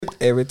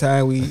Every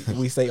time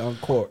we say on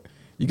court,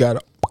 you gotta.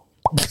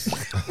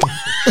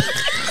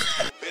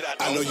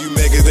 I know you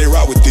mad cause they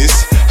rock with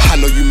this. I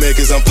know you mad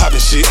cause I'm popping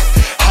shit.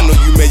 I know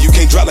you mad you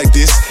can't drop like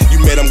this. You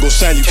mad I'm gon'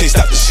 shine, you can't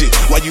stop the shit.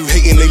 Why you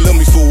hating, they love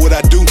me for what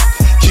I do.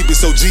 Keep it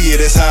so G, yeah,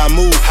 that's how I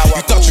move.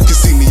 You thought you could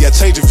see me, I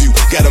change of view.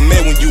 Got a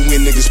man when you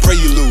win, niggas pray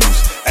you lose.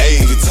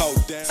 Ayy, you talk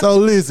down. So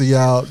listen,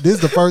 y'all, this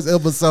is the first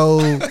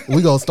episode.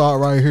 We gonna start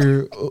right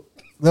here.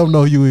 Let them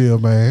know who you is,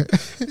 man.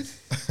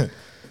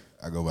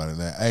 I go by the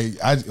name. Hey,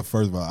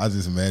 first of all, I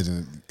just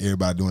imagine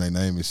everybody doing their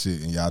name and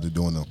shit, and y'all just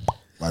doing them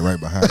like right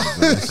behind me. But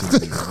that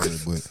shit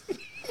is weird.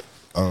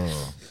 But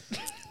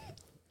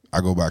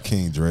I go by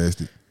King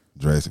Drastic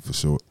for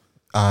short.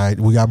 All right,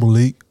 we got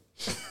Malik.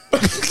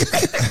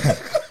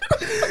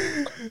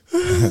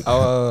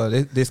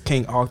 This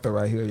King Arthur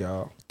right here,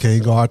 y'all.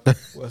 King Arthur.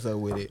 What's up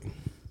with it?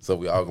 So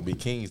we all gonna be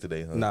kings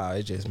today, huh? Nah,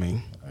 it's just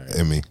me. Right.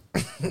 And me.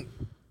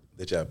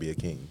 Let y'all be a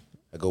king.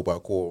 I go by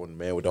Core, the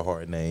man with the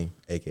hard name,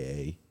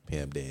 aka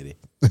Pimp Daddy.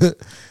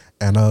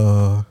 And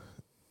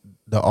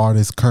the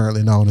artist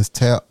currently known as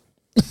Tap,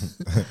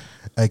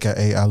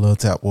 aka I Love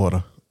Tap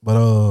Water.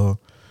 But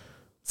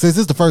since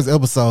it's the first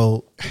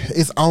episode,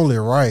 it's only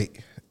right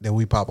that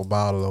we pop a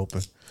bottle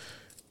open.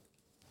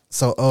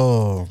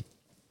 So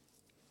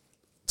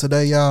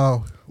today,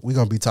 y'all, we're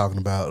gonna be talking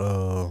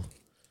about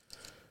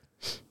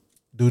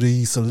do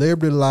these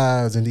celebrity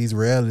lives and these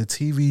reality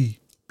TV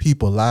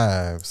people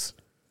lives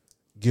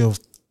give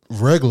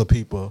regular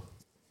people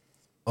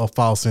a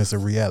false sense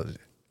of reality?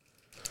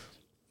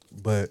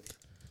 But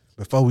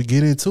before we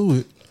get into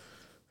it,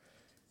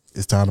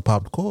 it's time to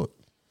pop the cork.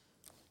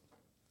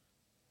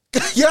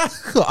 Yeah,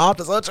 off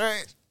the sun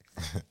trash.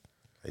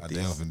 I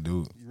damn can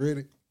do it. You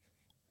ready?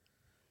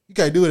 You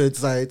can't do it at the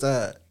same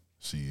time.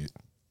 Shit.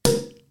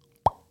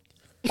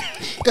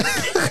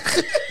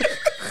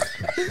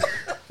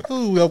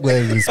 Ooh, I'm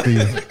glad you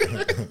spill.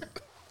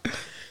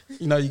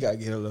 You know you gotta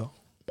get a little.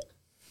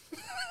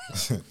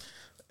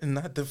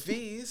 Not the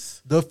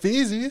fizz. The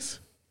fizzies.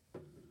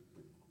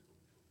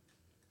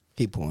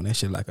 He pouring that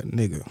shit like a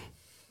nigga.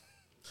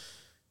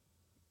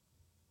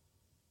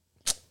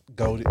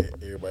 Go to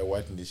Everybody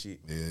watching this shit.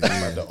 Yeah,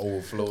 About the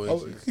overflow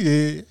and shit.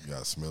 yeah. You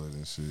gotta smell it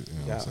and shit. You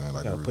know what I'm saying?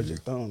 Like gotta the put your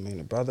real. thumb in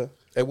it, brother.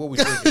 Hey, what we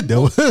drinking?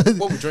 That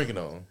What we drinking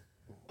on?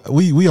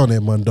 we on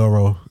that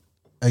Mondoro,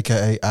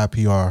 aka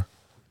IPR,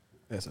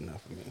 That's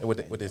enough for me.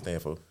 What they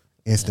stand for?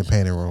 instant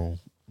panty room.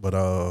 But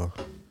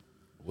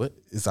What?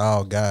 it's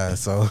all guys,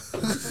 so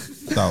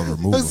Thought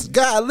removal. it's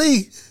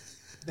golly.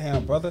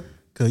 Damn, brother.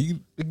 Cause you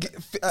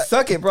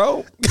Suck it,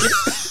 bro.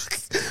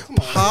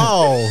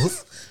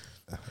 pause.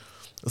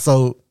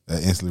 So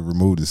That instantly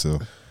removed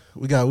itself.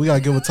 we gotta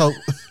give a toast.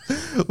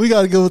 We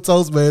gotta give a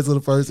toast, man, to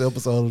the first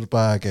episode of the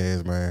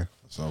podcast, man.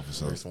 So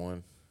for First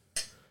one.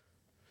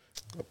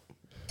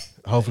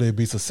 Hopefully it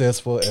be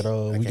successful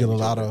and we get a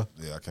lot of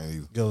Yeah, I can't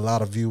either. get a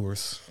lot of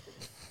viewers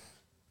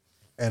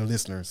and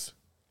listeners.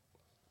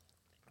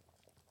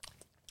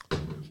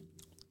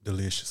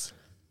 Delicious.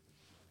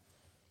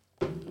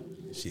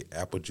 Shit,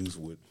 apple juice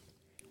with.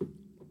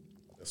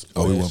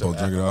 Oh, we want to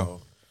drink it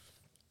off?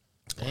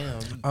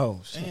 Damn.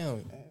 Oh shit.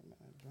 Damn.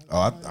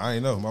 Oh, I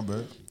ain't know. My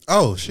bad.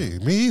 Oh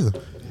shit, me either.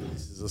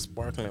 This is a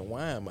sparkling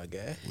wine, my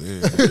guy.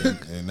 Yeah,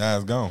 and now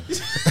it's gone.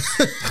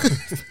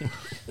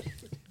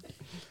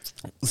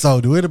 So,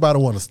 do anybody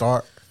want to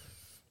start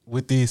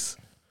with this?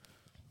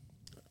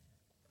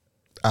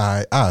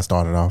 I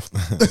started off.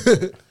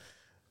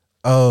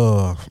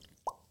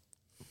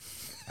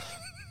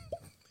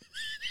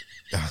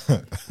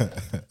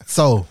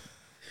 So,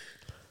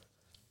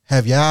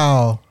 have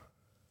y'all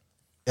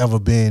ever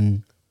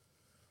been,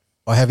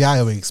 or have y'all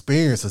ever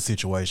experienced a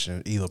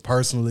situation, either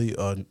personally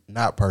or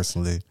not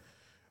personally,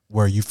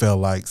 where you felt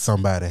like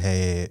somebody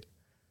had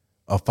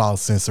a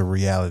false sense of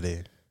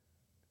reality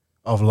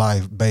of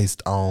life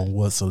based on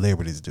what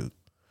celebrities do?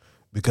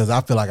 Because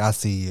I feel like I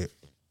see it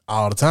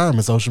all the time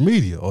in social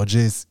media or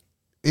just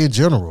in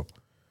general.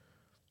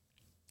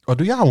 Or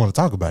do y'all want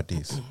to talk about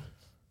this?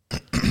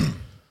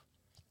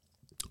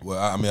 Well,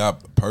 I mean, I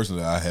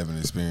personally haven't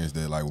experienced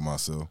that like with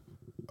myself.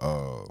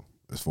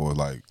 As far as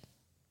like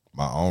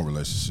my own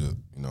relationship,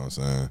 you know what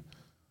I'm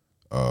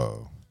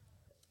saying?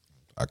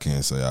 I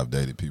can't say I've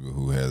dated people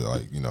who had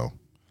like, you know,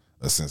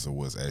 a sense of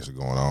what's actually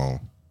going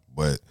on.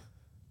 But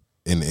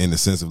in the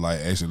sense of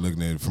like actually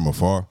looking at it from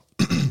afar,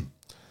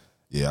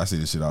 yeah, I see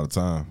this shit all the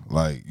time.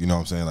 Like, you know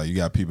what I'm saying? Like you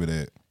got people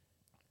that,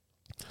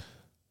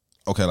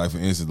 okay, like for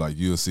instance, like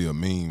you'll see a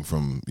meme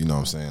from, you know what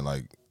I'm saying,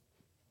 like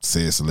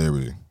said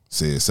celebrity,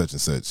 said such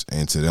and such,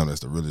 and to them that's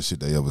the realest shit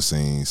they ever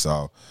seen,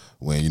 saw,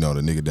 when, you know,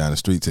 the nigga down the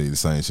street tell you the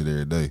same shit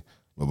every day.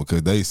 But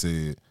because they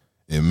said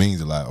it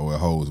means a lot or it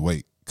holds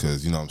weight,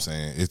 because, you know what I'm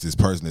saying, it's this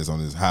person that's on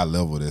this high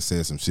level that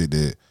says some shit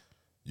that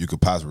you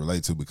could possibly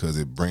relate to because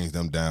it brings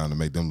them down to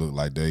make them look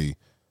like they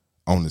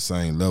on the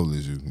same level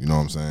as you, you know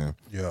what I'm saying?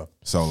 Yeah.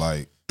 So,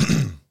 like,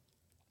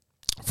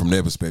 from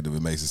their perspective,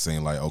 it makes it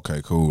seem like,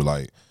 okay, cool,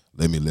 like,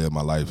 let me live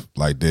my life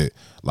like that.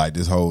 Like,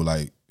 this whole,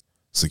 like,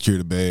 secure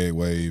the bag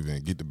wave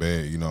and get the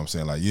bag, you know what I'm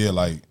saying? Like, yeah,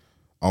 like,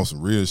 on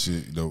some real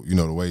shit, you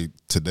know the way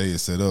today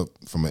is set up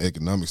from an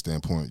economic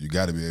standpoint, you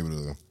got to be able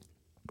to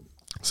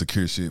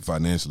secure shit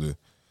financially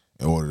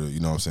in order to, you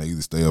know what I'm saying,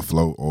 either stay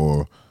afloat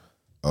or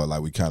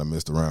like we kind of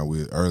messed around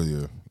with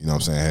earlier, you know what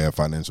I'm saying, have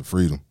financial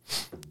freedom.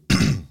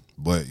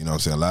 But, you know what I'm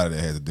saying, a lot of that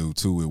has to do,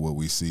 too, with what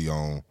we see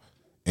on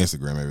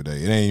Instagram every day.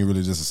 It ain't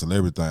really just a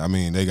celebrity thing. I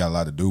mean, they got a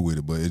lot to do with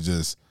it, but it's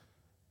just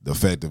the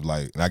fact of,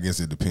 like, and I guess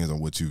it depends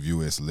on what you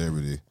view as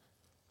celebrity.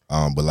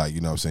 But, like,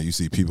 you know what I'm saying, you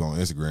see people on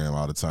Instagram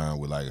all the time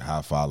with, like,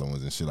 high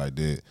followings and shit like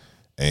that.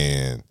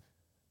 And,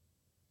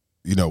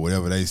 you know,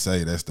 whatever they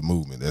say, that's the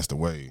movement. That's the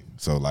way.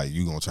 So, like,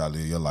 you going to try to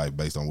live your life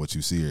based on what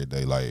you see every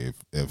day. Like,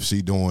 if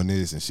she doing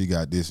this and she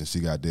got this and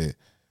she got that,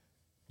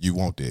 you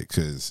want that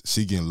because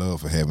she getting love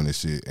for having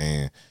this shit.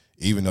 And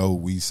even though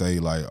we say,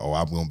 like, oh,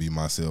 I'm going to be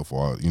myself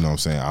or, you know what I'm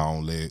saying, I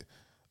don't let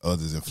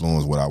others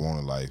influence what I want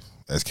in life,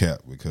 that's cap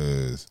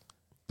because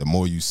the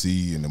more you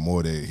see and the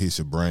more that hits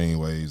your brain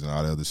waves and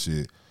all that other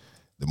shit,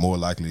 the more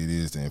likely it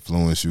is to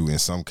influence you in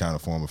some kind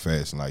of form or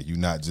fashion. Like, you're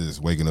not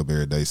just waking up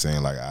every day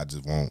saying, like, I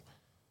just want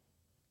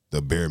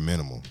the bare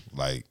minimum.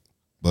 Like,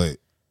 but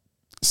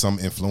some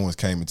influence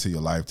came into your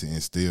life to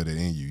instill that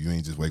in you. You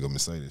ain't just wake up and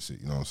say that shit,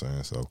 you know what I'm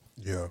saying? So,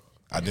 Yeah.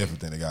 I definitely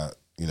think they got,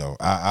 you know,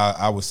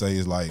 I would say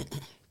it's like,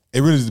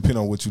 it really depends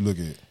on what you look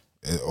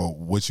at or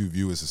what you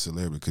view as a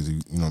celebrity because, you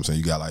know what I'm saying,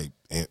 you got, like,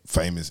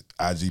 famous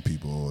IG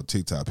people or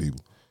TikTok people.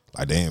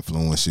 Like, they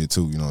influence shit,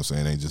 too, you know what I'm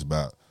saying? It ain't just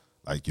about,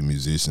 like, your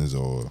musicians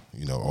or,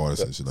 you know,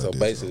 artists and shit like that. So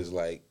basically, it's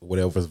like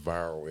whatever's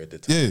viral at the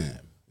time.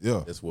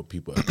 Yeah. That's what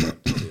people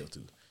attract themselves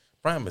to.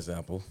 Prime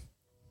example,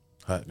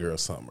 Hot Girl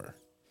Summer.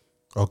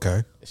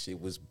 Okay. That shit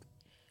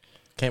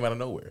came out of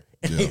nowhere.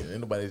 Yeah. Ain't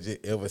nobody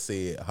just ever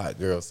said Hot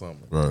Girl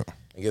Summer. Right.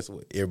 And guess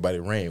what? Everybody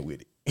ran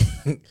with it.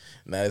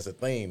 Now it's a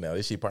thing now.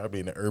 This shit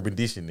probably in the Urban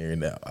Dictionary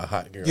now. A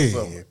Hot Girl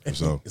Summer. for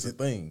sure. It's a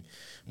thing.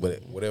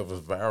 But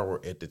whatever's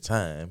viral at the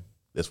time,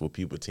 that's what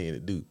people tend to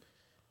do.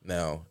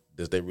 Now,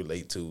 does that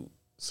relate to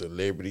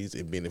celebrities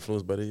and being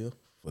influenced by them?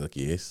 Fuck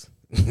yes.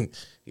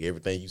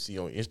 Everything you see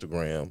on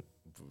Instagram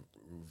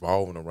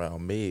revolving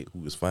around Meg,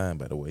 who is fine,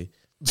 by the way.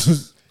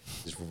 Just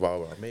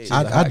revolving around Meg.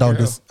 I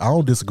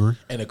don't disagree.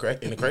 And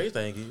the crazy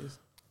thing is,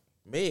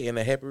 Meg in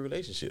a happy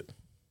relationship,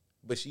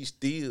 but she's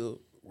still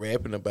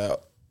rapping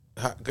about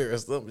Hot Girl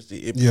Summer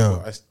shit. And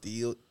people are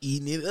still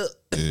eating it up.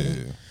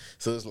 Yeah.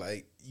 So it's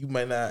like you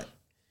might not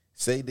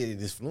say that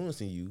it's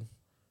influencing you,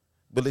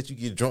 but let you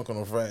get drunk on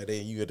a Friday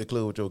and you at the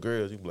club with your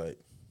girls, you be like,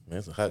 man,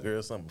 it's a Hot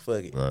Girl Summer.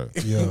 Fuck it. Right.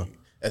 Yeah.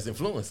 That's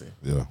influencing.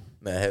 Yeah.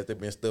 Now, has there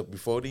been stuff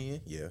before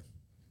then? Yeah.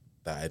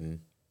 Thiding,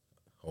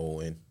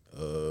 hoeing,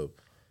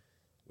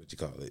 what you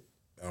call it?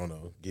 I don't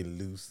know, getting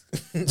loose.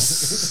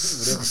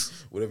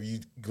 whatever you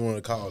going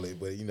to call it.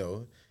 But, you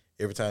know,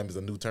 every time there's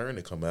a new turn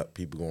that come out,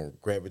 people going to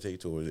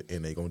gravitate towards it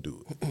and they going to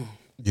do it.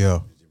 Yeah.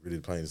 It's really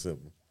plain and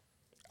simple.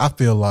 I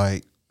feel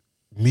like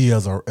me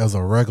as a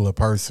regular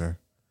person,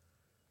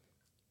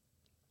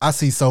 I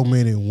see so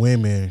many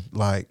women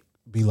like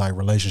be like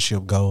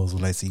relationship goals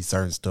when they see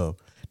certain stuff.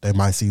 They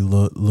might see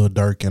Lil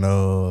Durk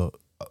and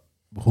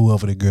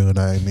whoever the girl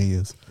name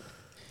is.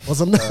 What's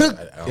her name? I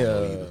don't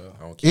know either.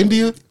 I don't care.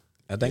 India?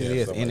 I think it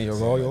is something India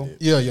like Royal. that.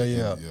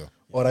 Yeah.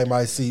 Or they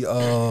might see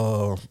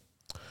the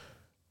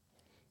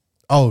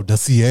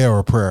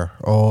Ciara prayer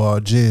or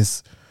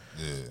just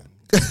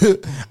Yeah.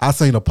 I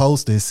seen a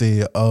post that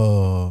said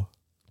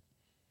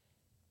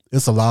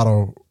it's a lot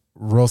of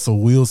Russell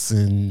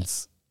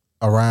Wilsons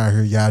around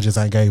here. Y'all just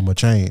ain't gave him a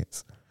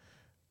chance.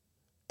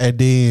 And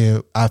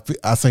then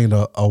I seen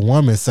a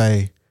woman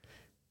say,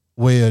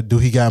 well, do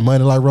he got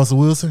money like Russell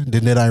Wilson?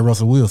 Then that ain't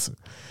Russell Wilson.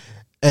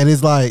 And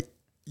it's like,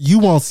 you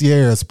want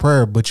Ciara's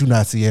prayer, but you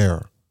not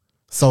Ciara.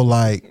 So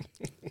like,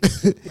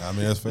 I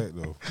mean, that's fact,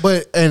 though.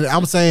 and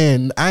I'm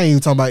saying, I ain't even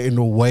talking about in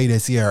the way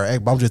that Ciara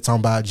act, but I'm just talking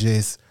about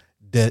just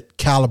that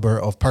caliber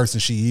of person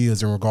she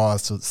is in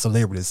regards to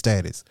celebrity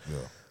status. Yeah.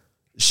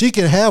 She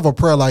can have a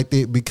prayer like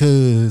that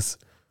because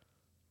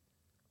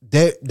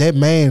that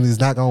man is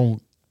not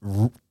going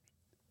to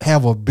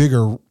have a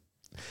bigger,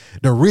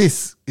 the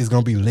risk is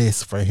going to be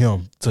less for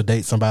him to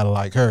date somebody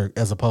like her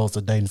as opposed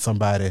to dating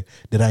somebody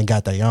that ain't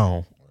got their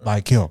own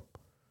like him.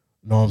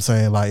 You know what I'm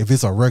saying? Like if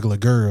it's a regular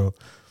girl,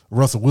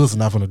 Russell Wilson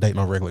not going to date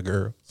no regular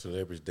girl.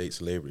 Celebrities date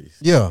celebrities.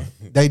 Yeah.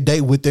 They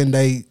date within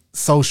their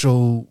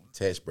social.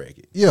 Tax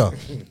bracket. Yeah.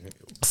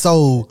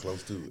 So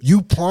Close to it.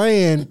 you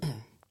playing,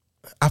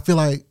 I feel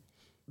like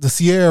the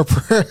Ciara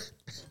prayer,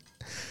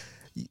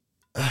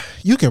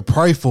 you can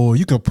pray for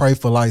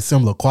like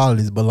similar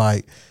qualities, but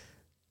like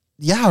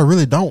y'all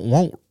really don't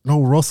want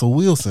no Russell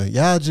Wilson.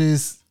 Y'all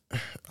just, I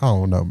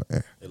don't know,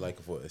 man. They like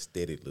it for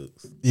aesthetic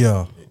looks.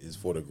 Yeah. It's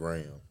for the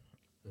gram.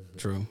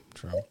 True.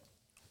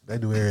 They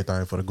do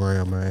everything for the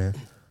gram, man.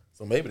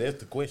 So maybe that's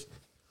the question.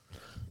 They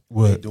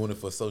What? doing it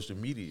for social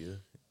media,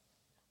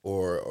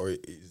 or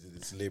is it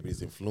the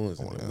celebrities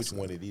influencing them? Which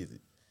one it is?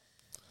 It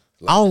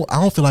I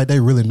don't feel like they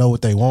really know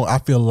what they want. I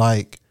feel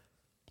like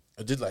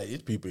or just like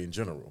it's people in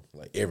general,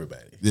 like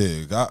everybody.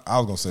 Yeah, I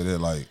was gonna say that.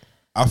 Like,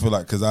 I feel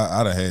like because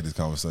I done had this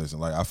conversation.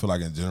 Like, I feel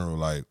like in general,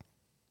 like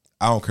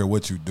I don't care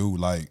what you do.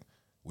 Like,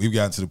 we've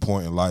gotten to the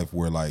point in life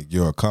where like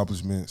your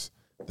accomplishments,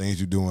 things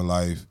you do in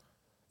life,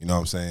 you know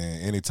what I'm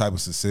saying, any type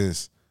of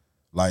success,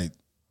 like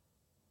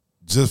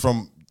just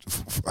from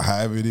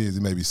however it is,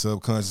 it may be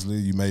subconsciously,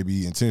 you may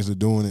be intentionally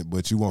doing it,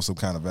 but you want some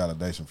kind of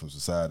validation from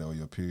society or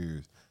your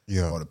peers,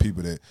 or the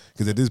people that,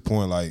 because at this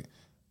point, like,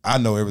 I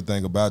know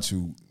everything about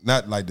you,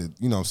 not like the,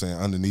 you know what I'm saying,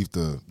 underneath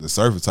the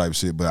surface type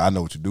shit, but I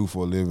know what you do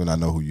for a living, I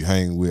know who you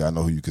hang with, I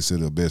know who you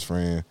consider a best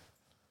friend,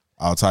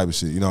 all type of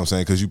shit, you know what I'm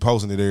saying, because you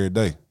posting it every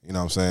day, you know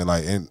what I'm saying,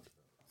 like, and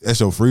that's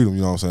your freedom,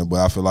 you know what I'm saying, but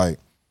I feel like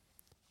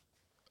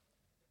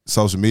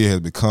social media has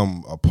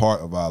become a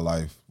part of our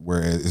life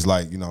where it's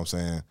like, you know what I'm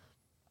saying,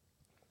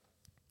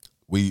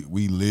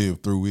 we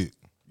live through it,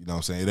 you know what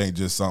I'm saying, it ain't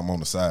just something on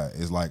the side,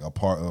 it's like a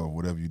part of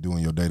whatever you do in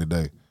your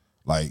day-to-day,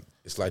 like.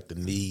 It's like the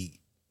need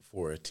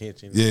for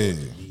attention, yeah,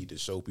 the need to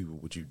show people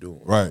what you're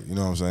doing. Right, you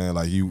know what I'm saying,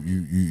 like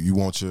you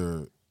want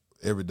your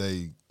everyday,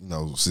 you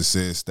know,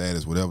 success,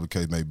 status, whatever the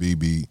case may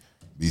be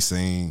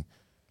seen,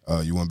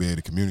 you want to be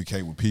able to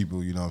communicate with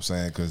people, you know what I'm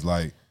saying, because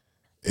like,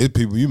 it's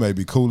people you may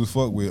be cool as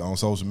fuck with on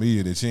social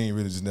media that you ain't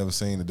really just never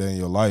seen a day in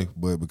your life,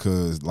 but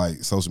because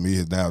like social media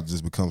has now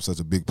just become such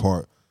a big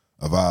part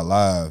of our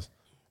lives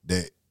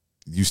that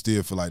you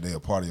still feel like they're a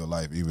part of your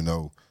life, even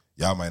though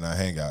y'all might not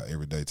hang out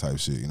every day type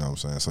shit, you know what I'm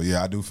saying? So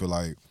yeah, I do feel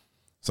like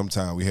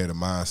sometimes we had a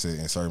mindset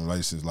in certain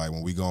relationships, like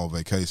when we go on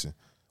vacation,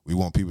 we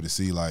want people to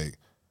see like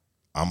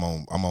I'm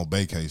on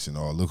vacation,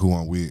 or look who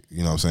I'm with, you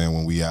know what I'm saying,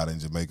 when we out in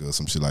Jamaica or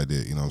some shit like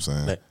that, you know what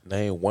I'm saying?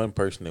 Name one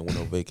person that went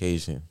on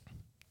vacation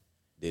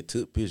that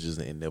took pictures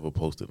and never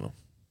posted them.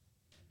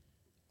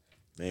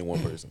 Name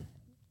one person.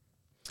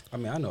 I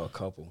mean, I know a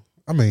couple.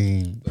 I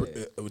mean,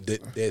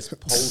 That's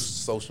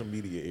post social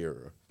media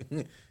era.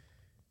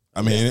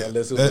 I mean,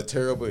 unless it was a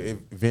terrible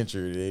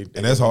adventure, and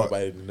that's hard.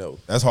 Nobody to know.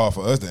 That's hard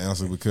for us to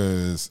answer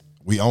because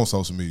we own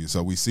social media,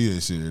 so we see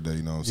that shit every day.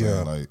 You know what I'm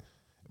saying? Like,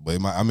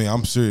 but I mean,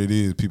 I'm sure it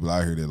is people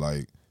out here that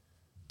like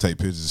take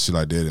pictures and shit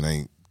like that and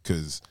ain't,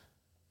 because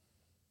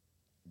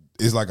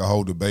it's like a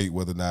whole debate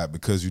whether or not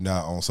because you're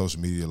not on social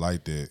media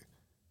like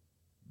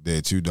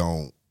that you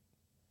don't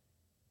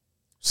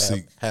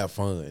have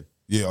fun.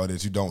 Yeah, or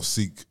that you don't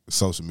seek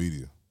social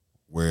media.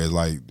 Whereas,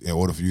 like, in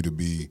order for you to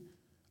be,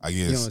 I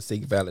guess, you don't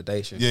seek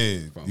validation.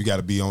 Yeah, you got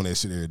to be on that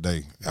shit every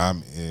day.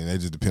 And it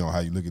just depends on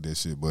how you look at that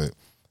shit. But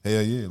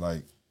hell yeah,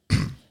 like, you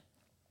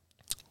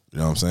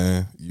know what I'm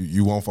saying?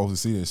 You want folks to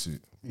see that shit.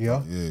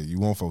 Yeah, you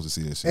want folks to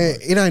see that shit. And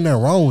like, it ain't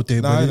nothing wrong with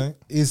it, nah, but it ain't.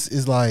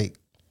 It's like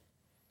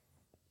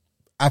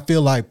I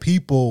feel like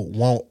people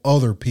want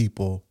other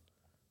people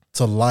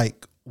to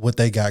like what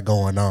they got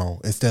going on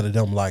instead of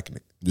them liking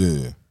it.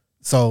 Yeah.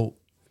 So,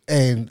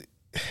 and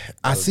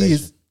I see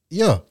it.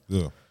 Yeah.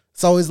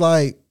 So it's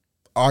like,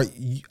 I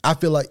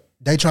feel like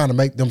they trying to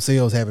make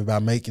themselves happy by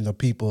making the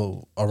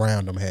people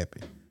around them happy,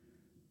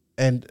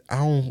 and I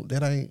don't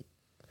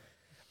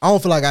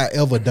feel like I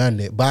ever done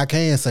that. But I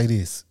can say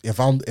this: if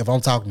I'm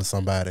talking to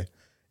somebody,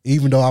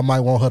 even though I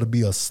might want her to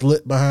be a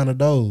slut behind the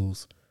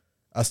doors,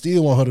 I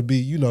still want her to be,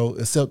 you know,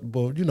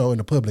 acceptable, you know, in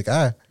the public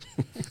eye.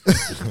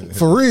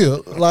 For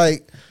real,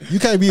 like you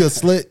can't be a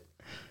slut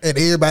and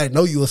everybody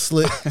know you a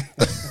slut.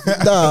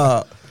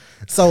 Nah.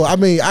 So I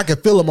mean, I can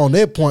feel them on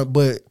that point,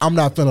 but I'm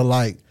not finna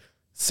like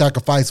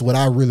sacrifice what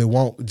I really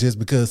want just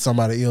because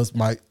somebody else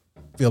might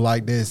feel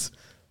like that's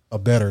a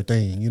better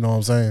thing. You know what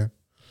I'm saying?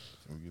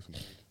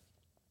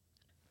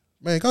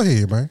 Man, go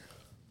ahead, man.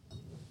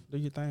 Do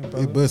your thing, He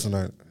bro. busting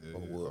that.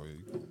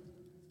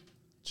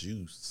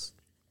 Juice.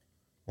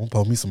 I'm gonna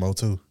pour me some more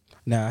too.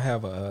 Now I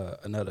have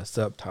another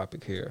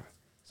subtopic here.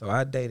 So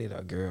I dated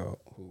a girl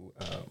who,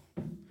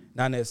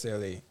 not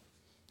necessarily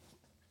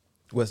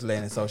was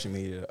letting social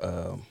media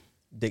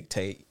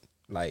dictate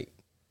like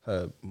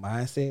her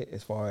mindset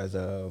as far as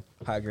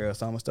hot girl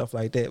summer stuff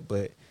like that,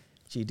 but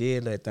she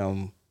did let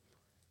them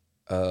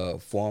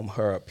form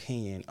her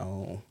opinion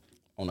on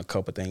a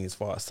couple things as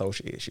far as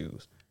social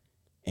issues,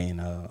 and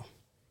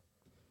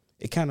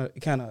it kind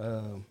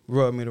of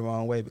rubbed me the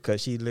wrong way because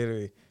she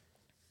literally,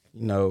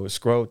 you know,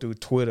 scrolled through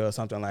Twitter or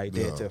something like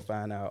that to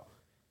find out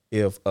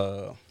if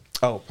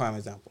prime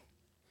example,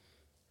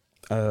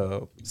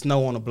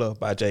 "Snow on the Bluff"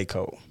 by J.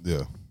 Cole.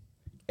 Yeah.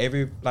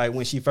 Like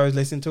when she first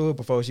listened to it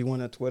before she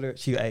went on Twitter,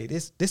 she, hey,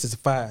 this is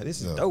fire,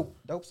 this is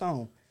dope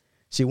song.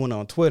 She went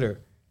on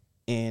Twitter,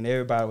 and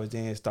everybody was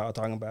then started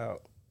talking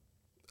about,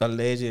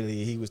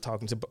 allegedly he was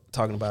talking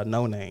about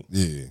No Name.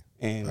 Yeah.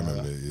 And, I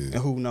remember that, and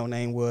who No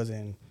Name was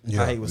and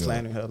how he was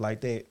slandering her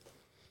like that.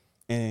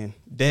 And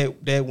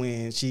that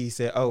when she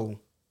said, oh,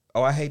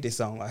 I hate this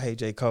song, I hate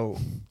J. Cole.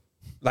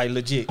 Like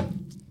legit,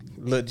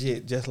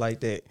 just like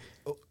that.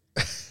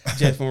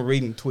 Just from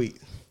reading tweets.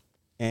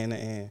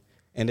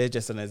 And that's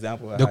just an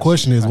example of The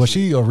question is, was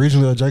she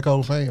originally a J.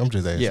 Cole fan? I'm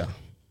just asking. Yeah.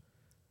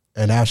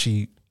 And now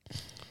she,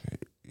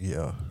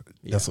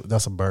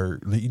 that's a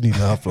bird. You need to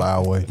let her fly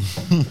away.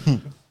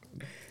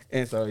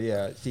 And so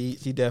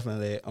she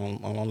definitely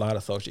on a lot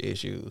of social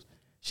issues,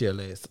 she'll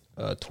let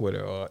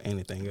Twitter or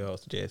anything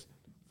else just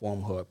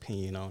form her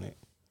opinion on it.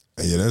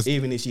 Yeah, that's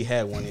even if she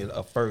had one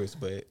at first,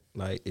 but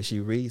like if she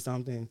reads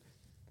something,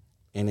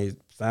 and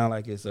it sounds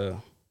like it's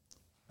a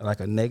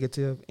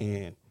negative,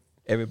 and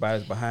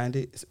everybody's behind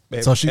it.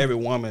 Every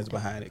woman is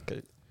behind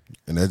it.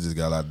 And that just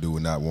got a lot to do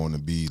with not wanting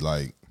to be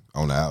like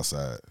on the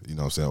outside, you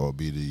know what I'm saying, or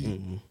be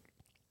the,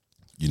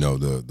 you know,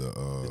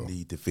 the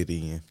need to fit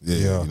in. Yeah,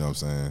 you know what I'm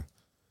saying.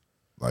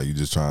 Like you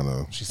just trying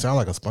to. She sound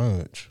like a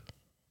sponge,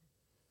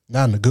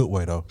 not in a good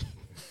way though.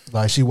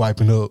 Like she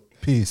wiping up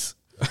piss.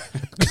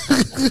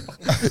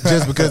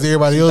 Just because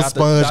everybody else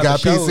sponge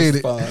got piss in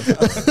it.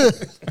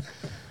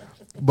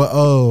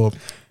 But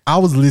I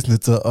was listening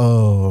to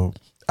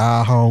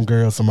our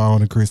homegirl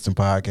Simone and Kristen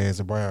podcast,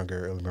 the Brown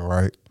Girl Element,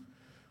 right?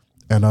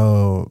 And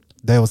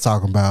they was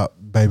talking about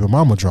baby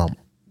mama drama.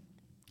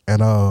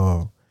 And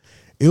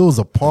it was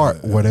a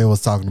part where they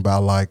was talking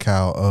about like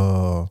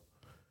how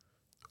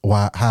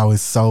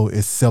it's so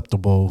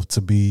acceptable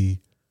to be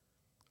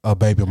a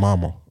baby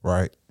mama,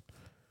 right?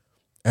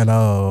 And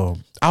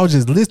I was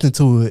just listening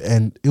to it,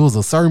 and it was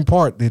a certain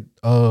part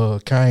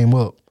that came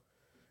up,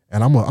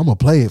 and I'm gonna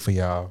play it for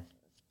y'all.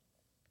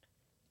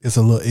 It's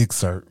a little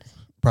excerpt,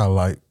 probably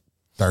like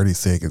 30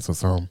 seconds or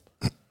something.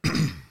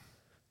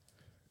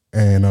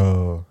 And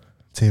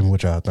tell me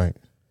what y'all think.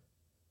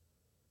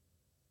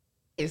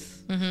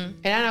 And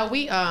I know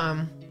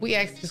we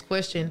asked this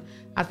question,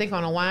 I think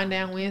on a Wind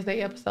Down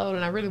Wednesday episode,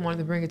 and I really wanted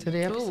to bring it to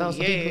the episode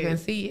so people can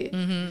see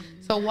it.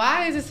 So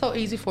why is it so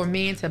easy for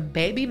men to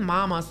baby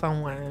mama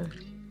someone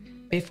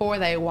before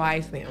they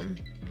wife them?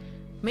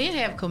 Men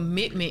have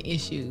commitment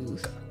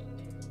issues.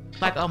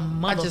 Like a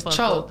motherfucker. I just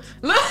choked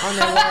on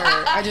that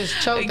word. I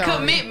just choked on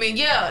commitment,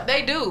 yeah,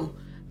 they do.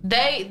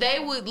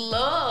 They would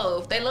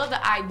love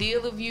the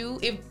ideal of you.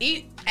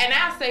 And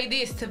I say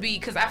this to be,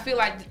 because I feel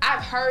like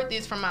I've heard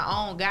this from my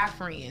own guy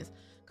friends.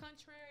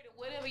 Contrary to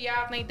whatever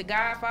y'all think the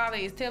Godfather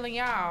is telling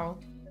y'all,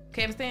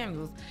 Kevin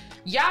Samuels,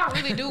 y'all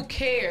really do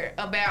care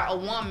about a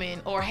woman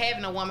or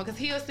having a woman, because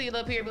he'll sit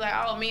up here and be like,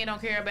 oh, men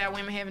don't care about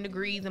women having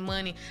degrees and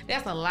money.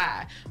 That's a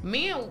lie.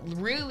 Men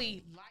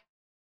really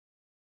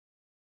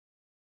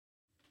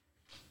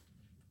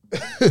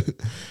like.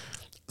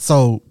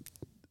 So,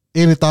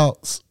 any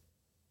thoughts?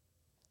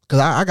 Because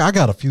I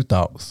got a few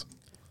thoughts.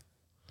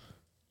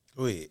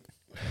 Go ahead.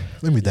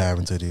 Let me dive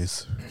into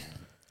this.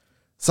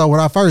 So when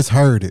I first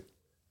heard it,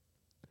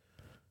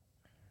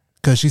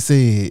 because she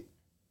said,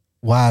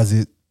 why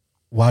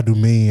do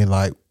men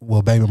like,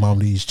 well, baby mom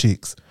these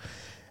chicks?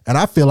 And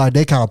I feel like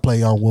they kind of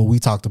play on what we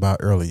talked about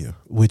earlier,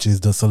 which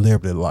is the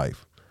celebrity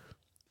life.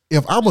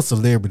 If I'm a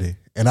celebrity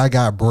and I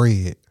got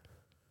bread,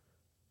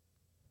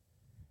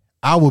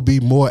 I would be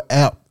more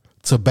apt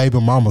to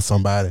baby mama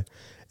somebody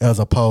as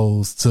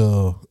opposed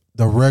to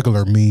the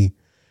regular me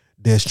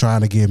that's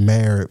trying to get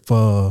married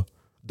for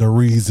the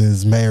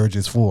reasons marriage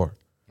is for.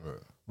 Right.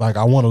 Like,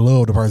 I want to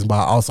love the person, but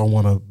I also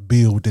want to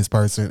build with this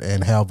person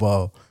and have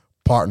a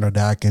partner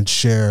that I can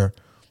share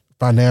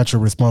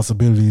financial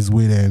responsibilities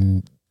with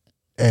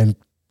and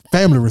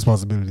family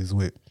responsibilities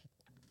with.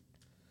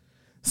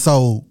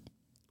 So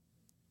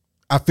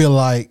I feel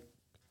like,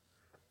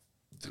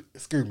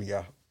 excuse me,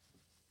 y'all.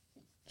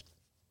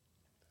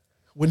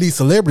 When these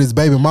celebrities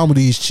baby mama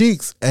these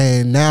chicks,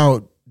 and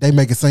now they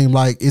make it seem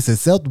like it's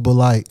acceptable,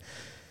 like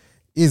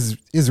it's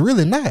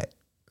really not.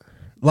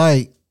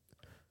 Like,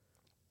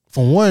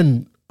 for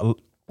one,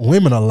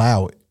 women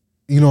allow it.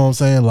 You know what I'm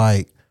saying?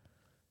 Like,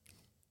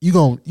 you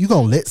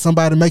gonna let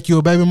somebody make you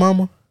a baby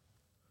mama?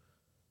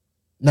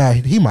 Now,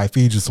 he might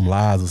feed you some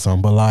lies or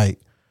something, but like,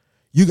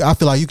 I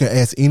feel like you can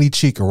ask any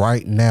chick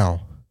right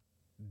now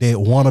that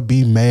want to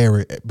be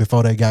married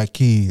before they got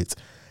kids.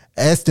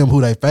 Ask them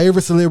who their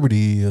favorite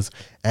celebrity is,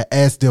 and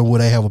ask them will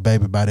they have a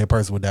baby by that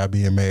person without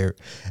being married.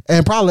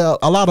 And probably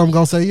a lot of them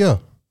gonna say yeah.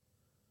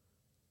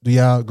 Do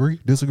y'all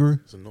agree? Disagree?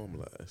 It's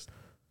normalized.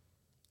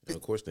 And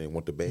of course, they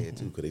want the bad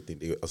too, because they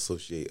think they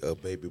associate a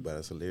baby by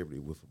a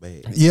celebrity with a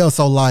bad. Yeah,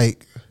 so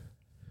like,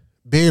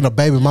 being a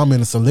baby mama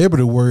in a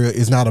celebrity world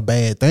is not a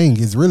bad thing.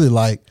 It's really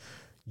like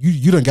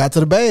you done got to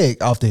the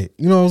bag off that.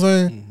 You know what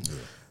I'm saying? Mm-hmm.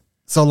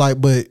 So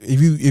like, but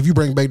if you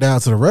bring it back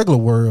down to the regular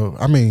world,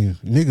 I mean,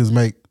 niggas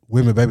make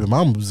women baby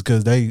mamas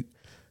because they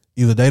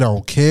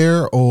don't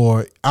care,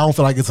 or I don't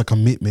feel like it's a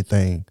commitment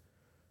thing.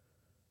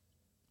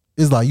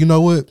 It's like, you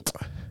know what?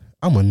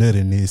 I'm a nut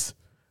in this.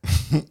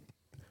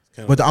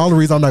 But the only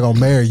reason I'm not gonna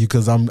marry you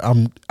because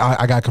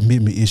I got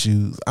commitment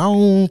issues. I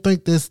don't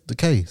think that's the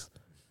case.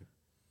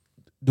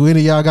 Do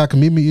any of y'all got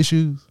commitment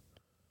issues?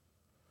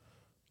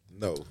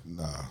 No,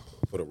 nah.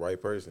 For the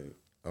right person,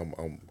 I'm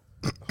holding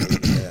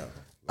it down.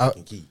 I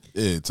can keep.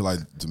 Yeah,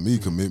 to me,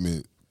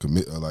 commitment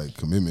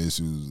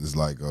issues is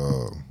like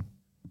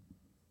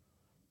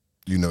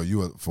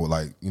you for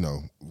like,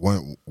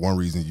 one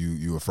reason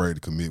you afraid to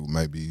commit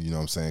might be, you know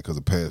what I'm saying, because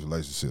of past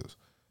relationships.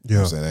 You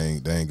know what I'm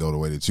saying, they ain't go the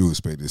way that you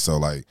expected. So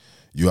like,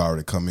 you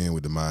already come in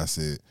with the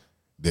mindset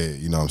that,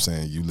 you know what I'm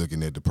saying, you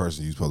looking at the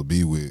person you supposed to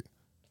be with,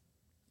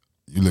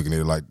 you looking at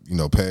it like,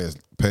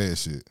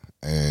 past shit,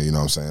 and you know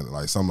what I'm saying,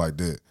 like something like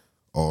that.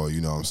 Or, you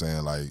know what I'm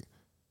saying, like,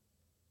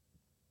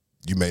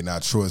 you may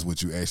not trust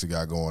what you actually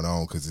got going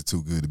on because it's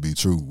too good to be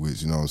true,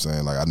 which, you know what I'm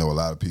saying, like, I know a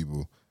lot of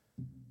people,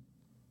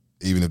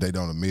 even if they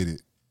don't admit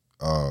it,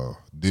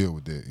 deal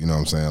with that. You know what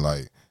I'm saying?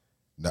 Like,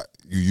 not,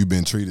 you've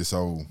been treated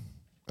so,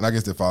 and I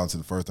guess that falls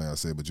into the first thing I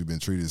said, but you've been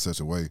treated in such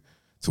a way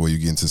to where you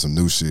get into some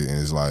new shit and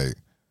it's like,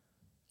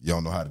 you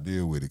don't know how to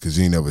deal with it because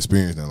you ain't never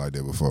experienced nothing like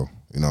that before.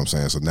 You know what I'm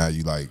saying? So now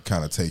you like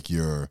kind of take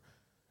your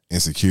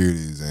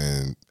insecurities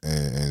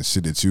and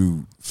shit that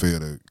you fail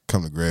to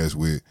come to grasp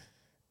with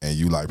and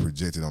you like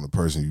project it on the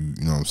person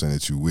you know what I'm saying,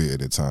 that you with at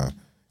the time.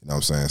 You know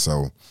what I'm saying?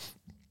 So,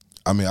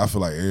 I mean, I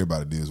feel like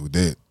everybody deals with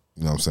that.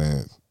 You know what I'm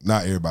saying?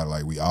 Not everybody,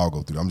 like, we all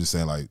go through it. I'm just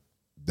saying, like,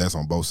 that's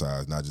on both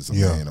sides, not just a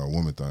man or a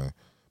woman thing.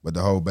 But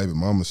the whole baby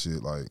mama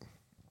shit, like,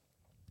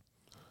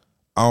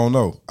 I don't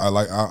know.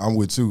 I'm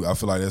with you. I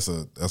feel like that's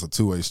a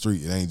two-way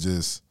street. It ain't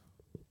just,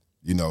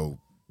 you know,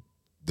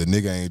 the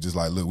nigga ain't just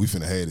like, look, we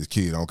finna have this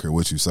kid. I don't care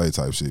what you say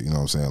type shit. You know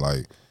what I'm saying?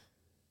 Like,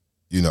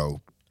 you know.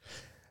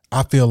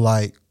 I feel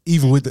like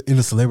even in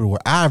the celebrity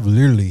world, I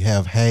literally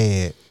have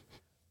had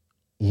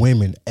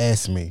women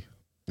ask me,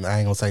 and I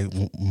ain't gonna say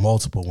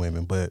multiple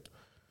women, but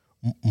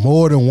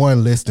more than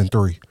one, less than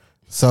three.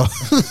 So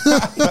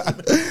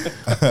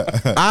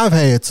I've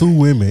had 2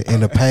 women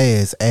in the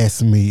past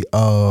ask me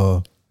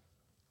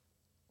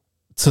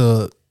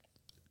to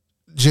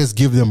just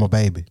give them a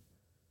baby.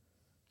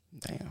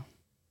 Damn.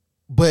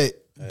 But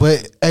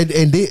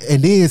and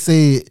then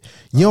said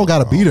you don't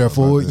gotta be there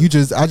for it.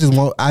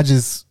 I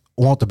just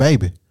want the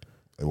baby.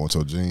 They want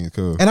your genes,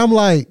 cuz. And I'm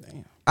like,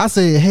 I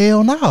said,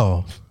 hell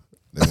no.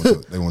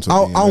 They want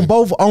your on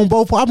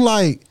both. I'm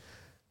like,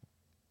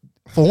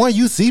 for one,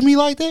 you see me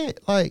like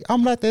that? Like,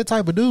 I'm not that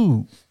type of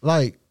dude.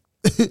 Like,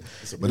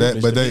 but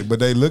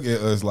they look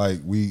at us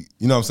like we,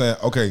 you know what I'm saying?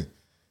 Okay,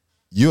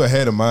 you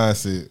ahead of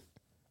mindset.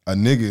 A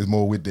nigga is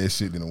more with that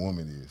shit than a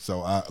woman is.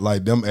 So I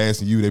like them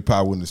asking you, they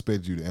probably wouldn't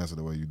expect you to answer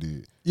the way you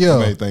did. Yeah. You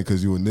may think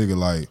because you a nigga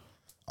like,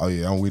 oh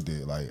yeah, I'm with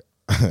that. Like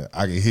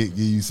I can give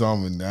you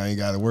something and I ain't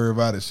gotta worry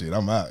about it shit.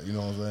 I'm out. You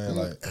know what I'm saying?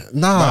 Like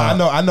nah.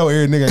 I know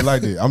every nigga ain't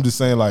like that. I'm just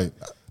saying like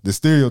the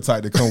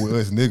stereotype that come with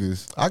us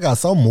niggas. I got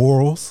some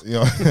morals. You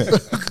know,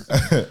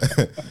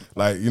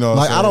 like, you know what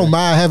like, I'm saying? I don't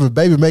mind having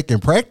baby making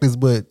practice,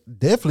 but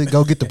definitely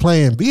go get the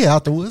plan B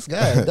afterwards.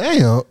 God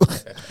damn.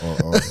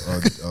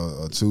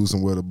 or choose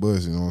somewhere to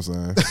bust, you know what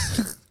I'm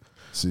saying?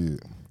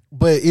 Shit.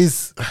 But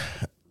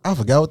I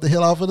forgot what the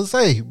hell I was gonna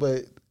say,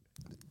 but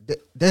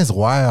that's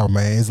wild,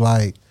 man. It's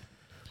like,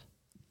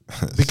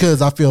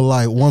 because I feel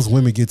like once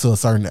women get to a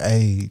certain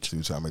age, they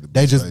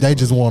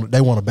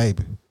want a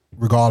baby,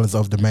 regardless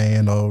of the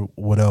man or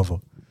whatever.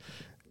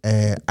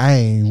 And I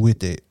ain't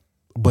with it.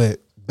 But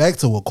back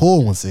to what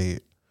Corwin said.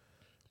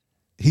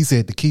 He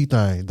said the key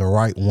thing, the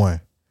right one.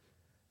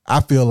 I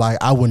feel like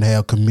I wouldn't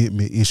have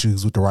commitment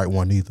issues with the right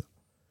one either.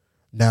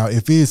 Now,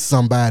 if it's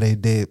somebody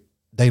that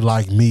they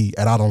like me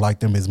and I don't like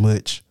them as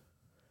much,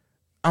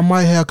 I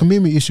might have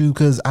commitment issues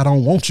because I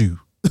don't want you.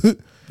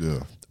 Yeah.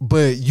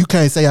 But you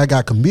can't say I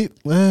got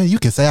you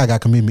can say I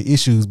got commitment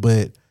issues,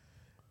 but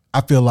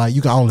I feel like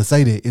you can only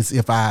say that it's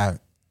if I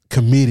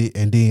committed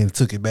and then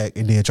took it back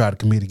and then try to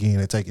commit again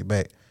and take it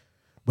back.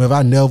 But if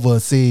I never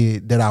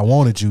said that I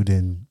wanted you,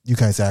 then you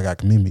can't say I got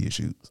commitment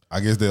issues. I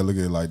guess they'll look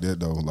at it like that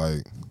though.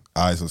 Like,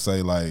 I so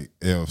say like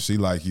if she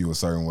like you a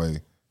certain way,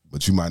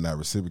 but you might not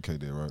reciprocate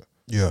that, right?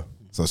 Yeah.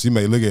 So she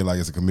may look at it like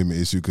it's a commitment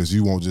issue because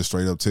you won't just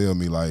straight up tell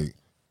me like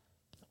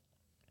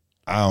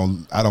I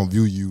don't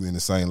view you in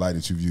the same light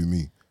that you view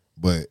me.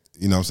 But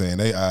you know what I'm saying,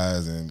 they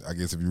eyes, and I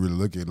guess if you really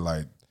look at it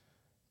like,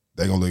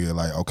 they gonna look at it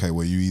like, okay,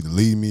 well, you either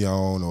lead me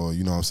on or,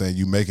 you know what I'm saying,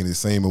 you making it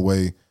seem a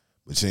way,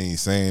 but you ain't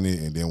saying it,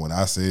 and then when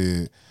I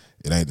said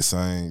it ain't the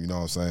same, you know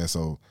what I'm saying?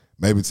 So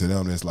maybe to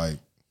them that's like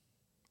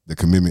the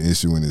commitment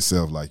issue in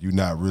itself. Like, you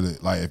not really,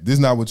 like, if this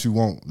not what you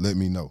want, let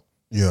me know.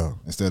 Yeah.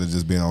 Instead of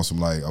just being on some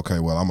like, okay,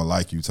 well, I'm gonna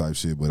like you type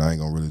shit, but I ain't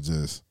gonna really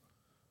just,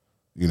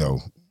 you know,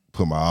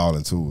 put my all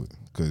into it.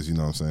 Cause you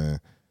know what I'm saying?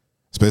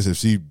 Especially if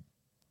she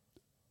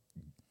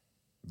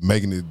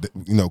making it,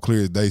 you know,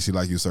 clear as day, she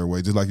like you a certain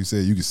way. Just like you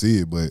said, you can see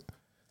it, but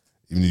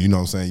you know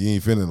what I'm saying, you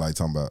ain't feeling like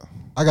talking about.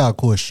 I got a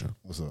question.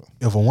 What's up?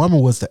 If a woman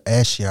was to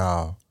ask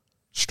y'all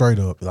straight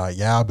up, like,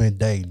 y'all been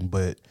dating,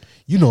 but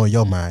you know in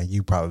your mind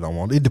you probably don't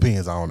want it. It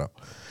depends, I don't know.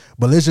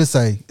 But let's just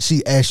say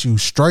she asked you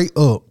straight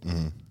up,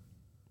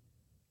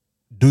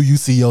 do you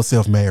see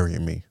yourself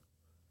marrying me?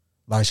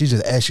 Like, she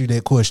just asked you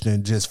that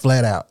question just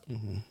flat out.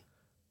 Mm-hmm.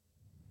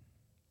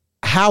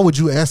 How would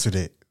you answer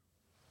that?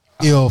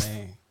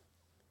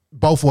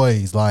 Both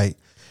ways, like,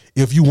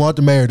 if you want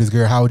to marry this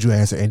girl, how would you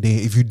answer? And then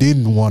if you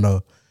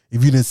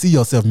didn't see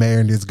yourself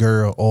marrying this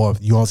girl, or if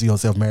you don't see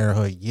yourself marrying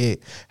her yet,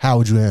 how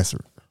would you answer?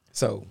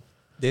 So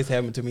this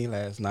happened to me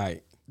last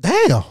night.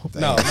 Damn.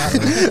 No, not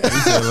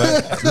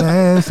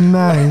last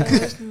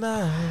night.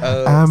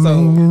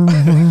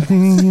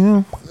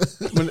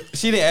 When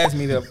she didn't ask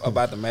me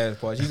about the marriage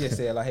part. She just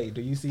said like, "Hey,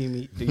 do you see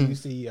me? Do you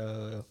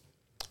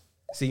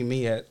see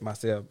me at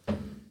myself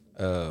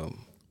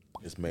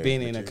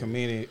being in a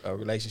committed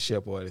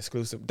relationship or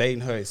exclusive,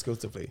 dating her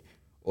exclusively,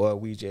 or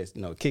we just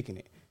kicking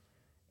it?"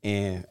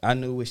 And I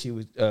knew what she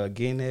was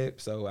getting at,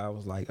 so I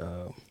was like,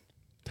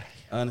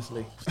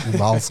 Honestly, You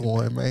lost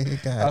one, man. I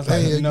God was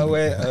like, damn. you know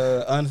what?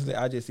 Honestly,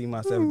 I just see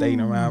myself dating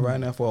around right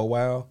now for a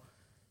while,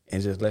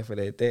 and just left it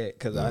at that.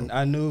 Cause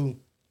I knew,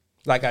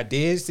 like, I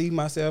did see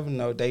myself,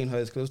 dating her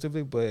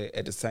exclusively, but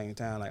at the same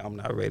time, like, I'm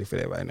not ready for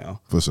that right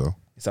now. For sure.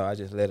 So I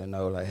just let her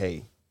know, like,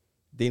 hey,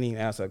 didn't even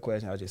answer a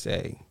question. I just say,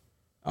 hey,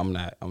 I'm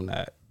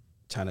not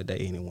trying to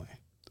date anyone.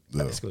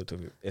 Like,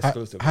 exclusively.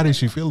 How did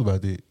she feel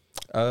about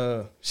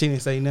that? She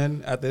didn't say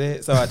nothing after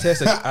that. So I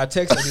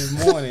texted her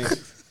this morning.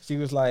 She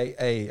was like,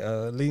 hey,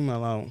 leave me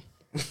alone.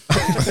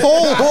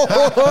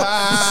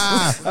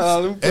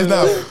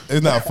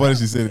 It's not funny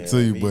she said it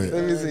to you, but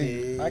Let me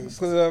see. I can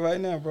put it up right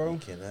now, bro.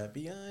 Can I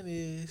be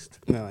honest?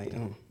 No, like,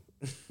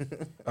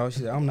 oh, she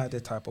said, I'm not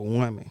that type of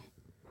woman.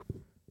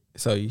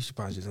 So you should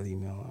probably just leave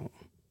me alone.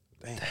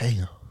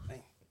 Damn.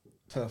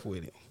 Tough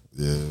with it.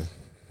 yeah.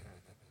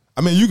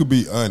 I mean, you could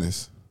be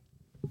honest,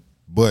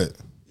 but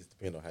Just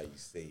depends on how you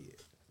say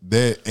it.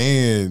 that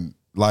and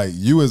like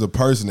you as a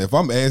person, if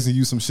I'm asking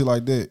you some shit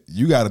like that,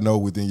 you got to know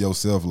within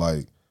yourself,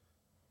 like,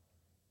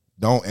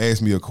 don't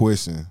ask me a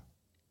question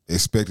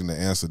expecting the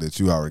answer that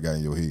you already got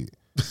in your head.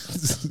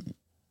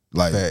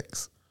 Like,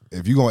 Facts.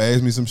 if you gonna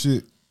ask me some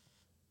shit,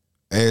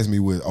 ask me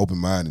with open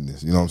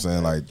mindedness. You know what I'm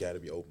saying? Like, You gotta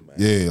be open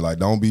minded. yeah, like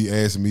don't be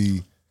asking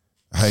me,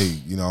 hey,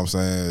 you know what I'm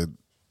saying?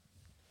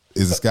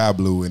 Is the sky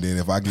blue? And then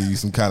if I give you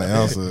some kind of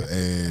answer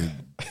and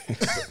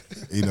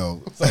you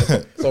know,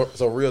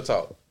 So real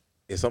talk.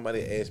 If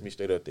somebody asks me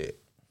straight up that,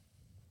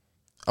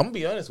 I'm gonna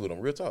be honest with them.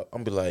 Real talk.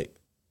 I'm gonna be like,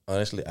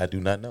 honestly, I do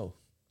not know.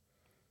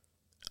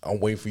 I'm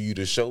waiting for you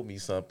to show me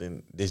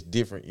something that's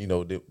different.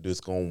 That's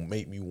gonna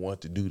make me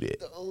want to do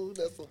that.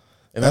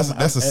 And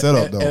that's a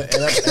setup though.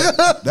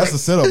 That's a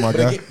setup, my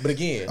guy. But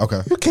again,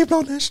 Okay. You keep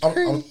on that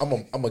street.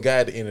 I'm a guy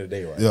at the end of the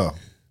day, right? Yeah.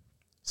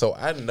 So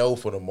I know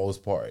for the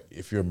most part,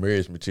 if you're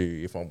marriage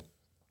material, if I'm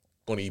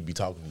going to be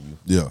talking to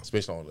you, Yeah.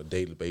 especially on a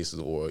daily basis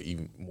or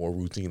even more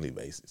routinely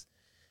basis,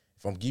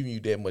 if I'm giving you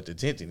that much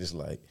attention, it's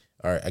like,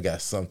 all right, I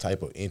got some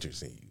type of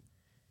interest in you.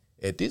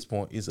 At this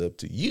point, it's up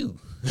to you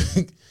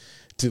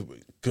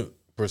to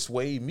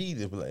persuade me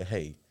to be like,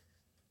 hey,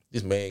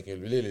 this man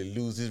can literally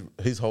lose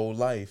his whole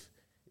life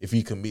if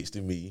he commits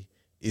to me.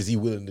 Is he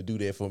willing to do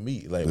that for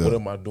me? Like, what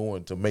am I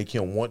doing to make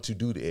him want to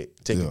do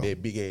that, taking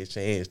that big ass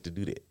chance to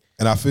do that?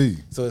 And I feel you.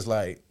 So it's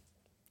like,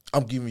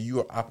 I'm giving you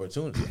an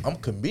opportunity. I'm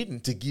committing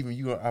to giving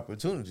you an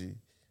opportunity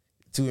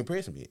to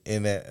impress me.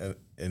 And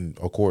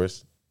of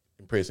course,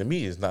 impressing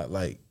me is not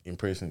like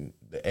impressing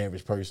the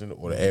average person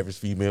or the average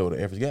female or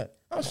the average guy.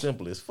 I'm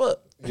simple as fuck.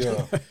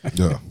 Yeah.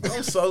 Yeah.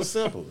 I'm so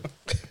simple.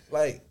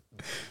 Like,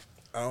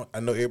 I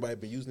know everybody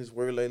been using this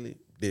word lately,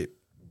 that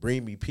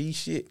bring me peace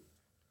shit.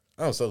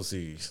 I'm so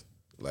serious.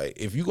 Like,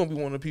 if you're going to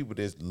be one of the people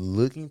that's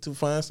looking to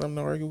find something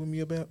to argue with me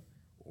about,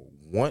 or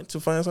want to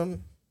find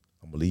something,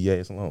 I'm going to leave your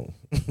ass alone.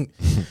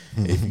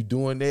 If you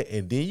doing that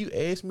and then you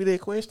ask me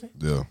that question,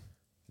 Yeah.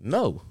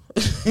 no.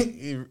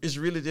 It's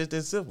really just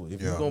that simple.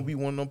 If you're going to be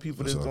one of them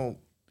people that's going to,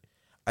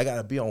 I got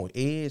to be on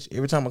edge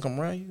every time I come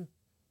around you,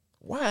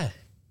 why?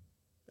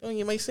 It don't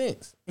even make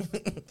sense.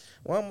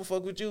 Why I'm going to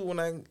fuck with you when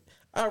I'd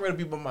rather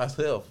be by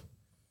myself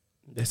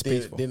That's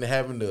peaceful. than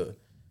having to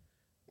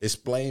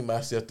explain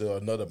myself to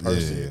another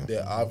person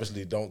that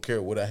obviously don't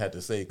care what I have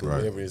to say because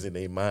whatever is in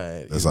their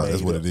mind. That's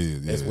what it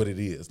is. That's Yeah. what it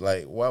is.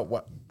 Like, why?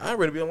 I'd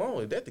rather be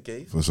alone if that's the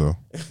case. For sure.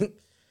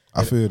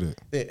 I feel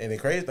that. And the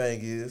crazy thing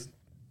is,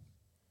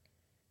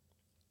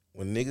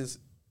 when niggas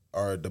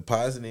are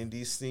depositing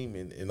these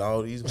semen in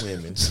all these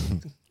women,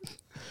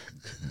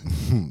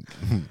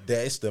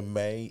 that's the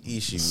main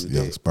issue.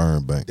 Yeah,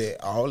 sperm bank.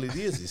 That all it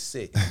is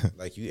sex.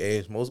 Like you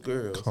ask most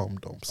girls,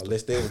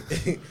 unless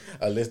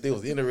they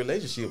was in a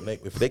relationship,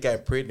 if they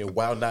got pregnant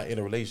while not in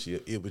a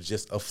relationship, it was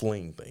just a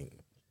fling thing.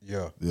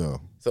 Yeah. Yeah.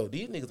 So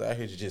these niggas out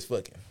here just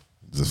fucking.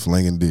 Just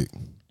flinging dick.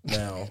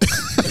 Now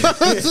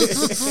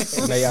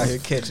They out here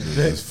catching it.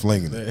 Just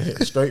flinging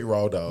it. straight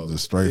raw dogs.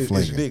 Just straight It's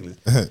flinging.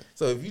 ridiculous.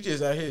 So if you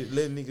just out here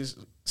letting niggas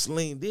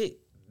sling dick,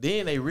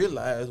 then they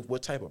realize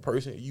what type of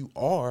person you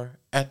are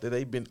after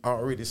they've been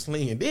already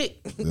slinging dick.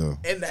 Yeah.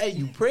 And now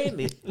you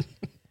pregnant.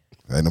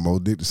 Ain't no more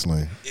dick to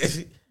sling.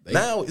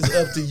 Now it's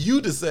up to you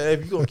to decide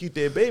if you're gonna keep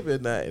that baby or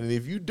not. And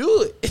if you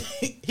do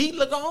it, he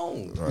look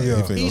on. Right. Yeah.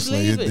 He finna go He's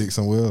sling his leaving. dick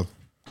somewhere else.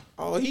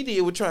 All he did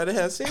was try to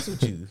have sex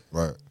with you.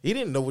 Right. He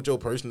didn't know what your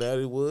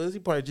personality was. He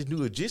probably just knew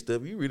the gist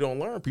of it. You really don't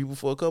learn people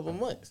for a couple of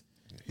months.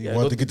 He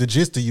wanted to get the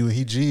gist of you, and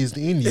he jizzed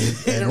in you,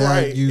 and now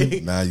Right. you.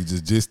 Now you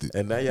just jissed it.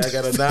 And now y'all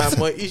got a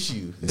 9-month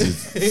issue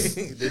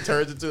that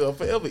turns into a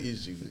forever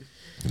issue.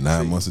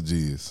 9 months of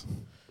jizz.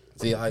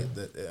 See, I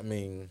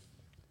mean,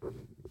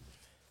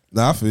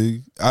 Nah, I feel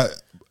you.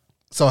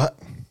 So,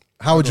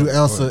 how would you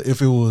answer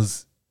if it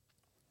was?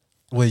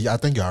 Well, I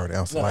think you already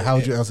answered. No, Like, how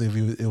would you answer if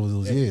it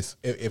was yes?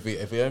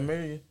 if I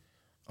marry you,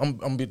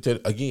 I'm be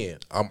again.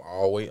 I'm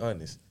always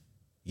honest.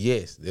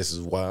 Yes, this is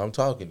why I'm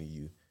talking to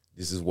you.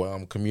 This is why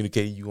I'm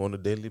communicating you on a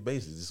daily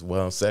basis. This is why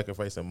I'm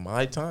sacrificing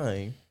my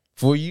time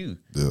for you.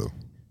 Yeah.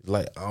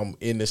 Like I'm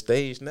in the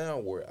stage now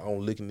where I'm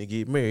looking to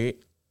get married,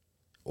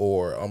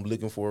 or I'm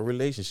looking for a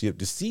relationship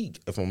to see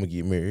if I'm gonna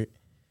get married.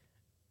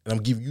 and I'm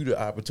giving you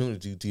the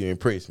opportunity to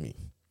impress me.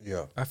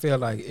 Yeah. I feel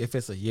like if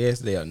it's a yes,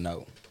 they'll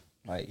know.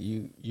 Like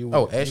you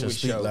Actions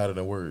speak louder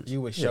than words. You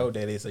would show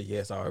that it's a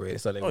yes already,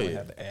 so they wouldn't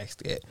have to ask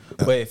that.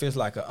 Yeah. But if it's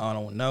like a I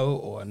don't know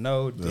or a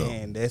no,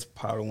 then that's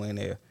probably when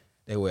they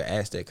would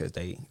ask that because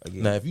they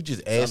again. Now, if you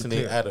just asking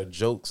it clear. out of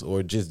jokes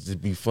or just to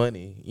be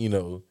funny, you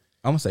know,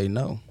 I'm gonna say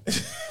no.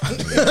 I'm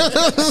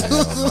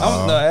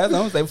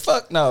gonna say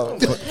fuck no.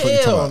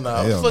 hell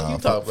no. Fuck you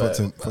talking about?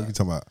 Fuck you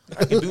talking about?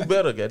 I can do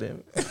better,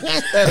 goddamn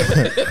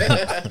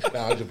it.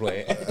 Nah, I'm just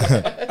playing.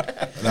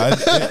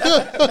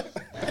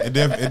 It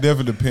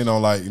definitely depend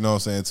on, like, you know what I'm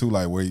saying, too,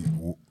 like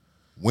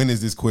when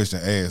is this question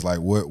asked? Like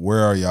where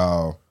are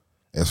y'all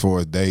as far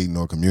as dating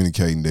or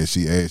communicating that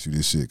she asked you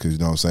this shit? Because you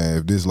know what I'm saying,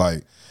 if this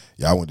like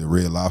y'all went to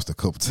Red Lobster a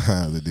couple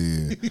times and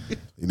then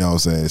you know what I'm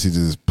saying, she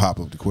just pop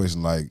up the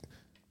question like,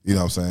 you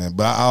know what I'm saying.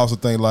 But I also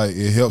think like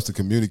it helps to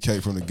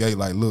communicate from the gate,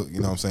 like, look, you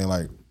know what I'm saying,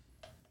 like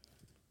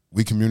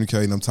we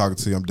communicating, I'm talking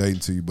to you, I'm dating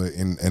to you, but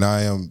and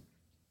I am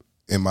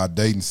in my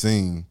dating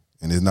scene,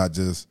 and it's not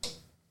just,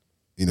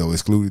 you know,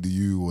 excluded to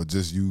you or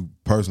just you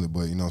personally,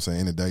 but you know what I'm saying,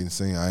 in the dating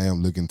scene, I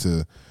am looking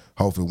to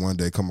hopefully one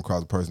day come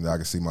across a person that I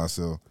can see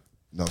myself,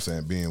 you know what I'm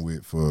saying, being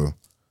with for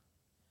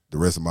the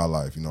rest of my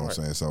life, you know what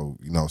I'm saying? So,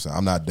 you know what I'm saying,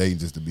 I'm not dating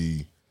just to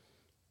be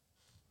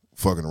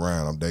fucking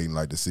around. I'm dating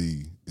like to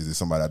see, is there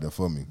somebody out there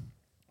for me?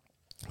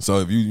 So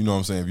if you know what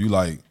I'm saying, if you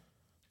like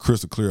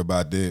crystal clear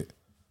about that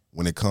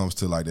when it comes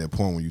to like that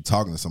point when you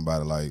talking to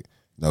somebody, like, you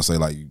know, say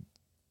like you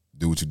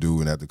do what you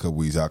do and after a couple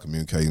weeks y'all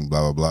communicating,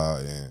 blah, blah, blah,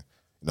 and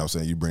you know what I'm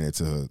saying, you bring it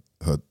to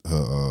her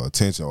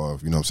attention, or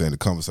if, you know what I'm saying, the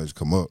conversation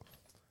come up.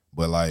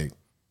 But like,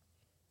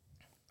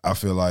 I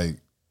feel like,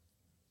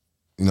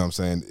 you know what I'm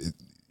saying,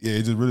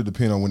 it just really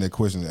depends on when that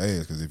question is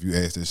asked. Because if you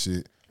ask that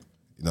shit,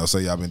 you know, say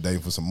y'all been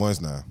dating for some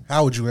months now.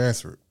 How would you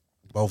answer it?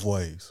 Both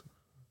ways.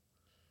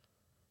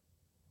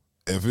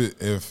 If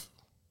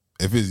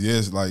it's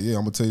yes, like, yeah,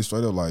 I'm gonna tell you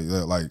straight up, like,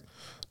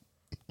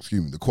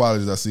 excuse me, the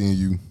qualities I see in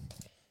you,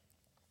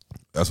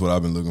 that's what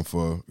I've been looking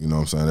for. You know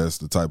what I'm saying? That's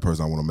the type of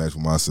person I want to match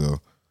with myself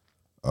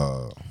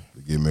to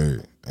get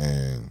married.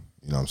 And,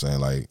 you know what I'm saying,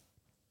 like,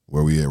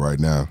 where we at right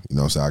now, you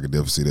know what I'm saying, I could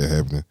definitely see that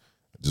happening.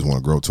 I just want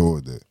to grow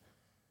toward that.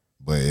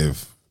 But I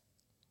ain't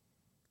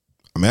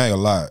gonna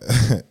lie,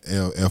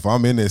 if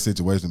I'm in that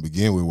situation to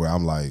begin with where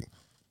I'm like,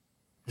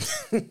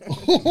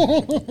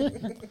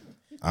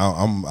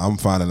 I'm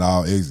finding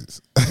all exits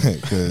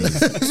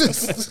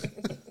because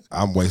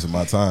I'm wasting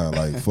my time.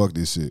 Like, fuck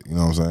this shit. You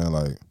know what I'm saying?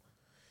 Like,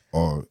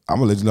 or I'm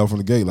gonna let you know from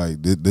the gate,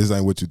 like, this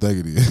ain't what you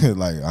think it is.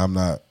 Like,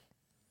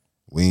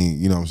 we ain't,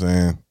 you know what I'm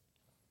saying?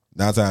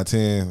 9 times out of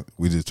 10,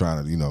 we just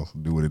trying to, you know,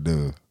 do what it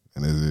does,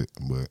 and that's it.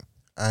 But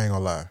I ain't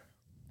gonna lie.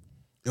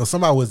 If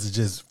somebody was to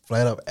just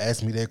flat up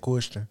ask me that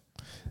question,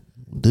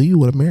 do you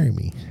want to marry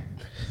me?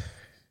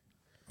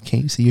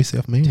 Can you see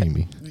yourself marrying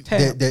me?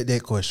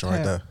 that question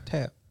right there.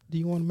 Tap. Do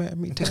you want to marry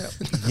me? Tap.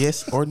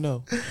 Yes or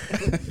no?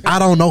 I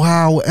don't know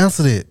how I would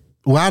answer that.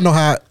 Well, I know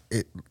how,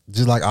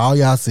 just like all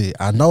y'all said,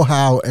 I know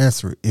how I would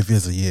answer it if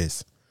it's a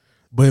yes.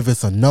 But if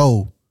it's a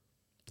no,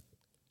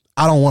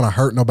 I don't want to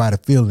hurt nobody's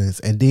feelings.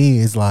 And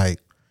then it's like,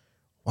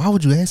 why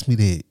would you ask me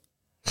that?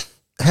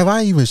 Have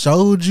I even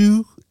showed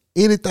you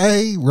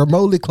anything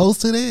remotely close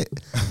to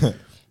that?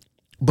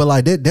 But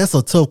like that's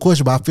a tough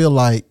question. But I feel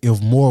like if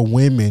more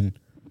women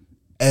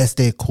ask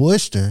that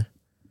question,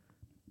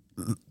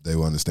 they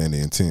will understand the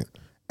intent.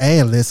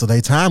 and less of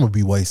their time would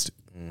be wasted.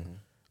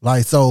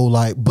 Like, so,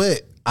 like,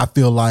 but I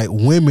feel like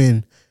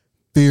women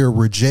fear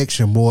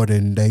rejection more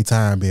than their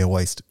time being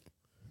wasted.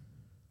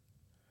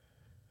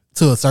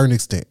 To a certain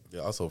extent. They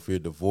also fear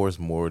divorce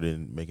more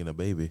than making a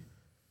baby.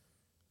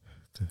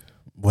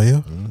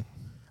 Well,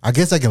 I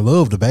guess I can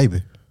love the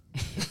baby.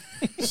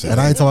 And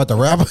I ain't talking about the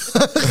rapper.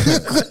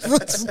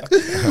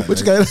 What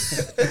you got?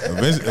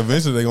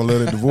 Eventually they gonna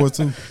love that divorce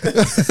too.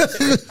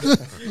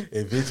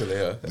 Eventually,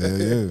 huh?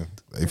 Yeah.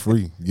 They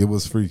free. Give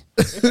us free.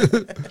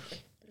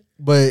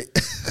 But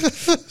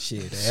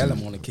Shit, the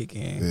alimony kick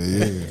in.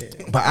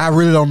 Yeah. but I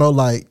really don't know,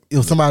 like,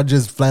 if somebody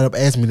just flat up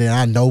asked me, then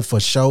I know for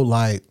sure,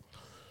 like,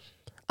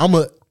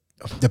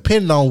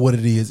 depending on what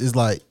it is, it's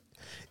like,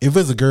 if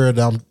it's a girl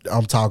that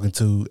I'm talking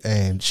to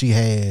and she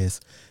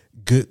has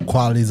good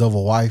qualities of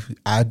a wife,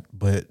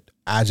 but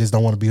I just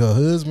don't want to be her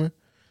husband,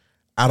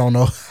 I don't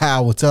know how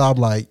I would tell. I'm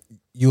like,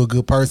 you a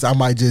good person. I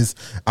might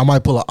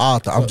pull an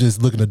author. I'm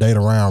just looking to date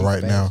around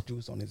right now.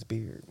 Juice on his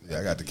beard. Yeah,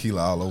 I got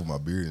tequila all over my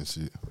beard and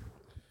shit.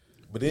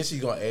 But then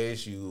she's gonna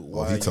ask you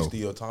why he you told.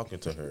 still talking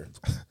to her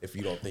if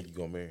you don't think you're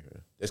gonna marry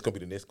her. That's gonna be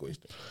the next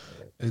question.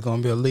 It's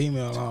gonna be a leave me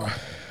alone.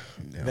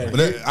 Now,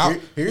 But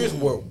here's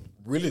what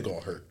really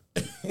gonna hurt,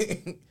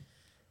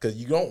 because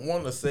you don't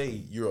want to say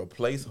you're a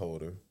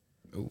placeholder,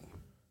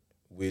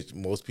 which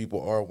most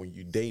people are when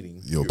you're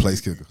dating. You're a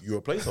place kicker. You're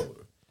a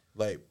placeholder.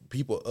 Like,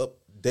 people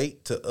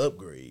date to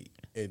upgrade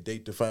and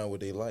date to find what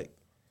they like.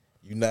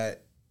 You're not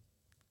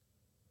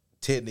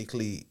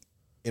technically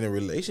in a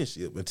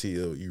relationship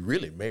until you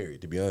really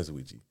married, to be honest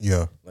with you.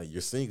 Yeah. Like,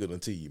 you're single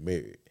until you're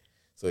married.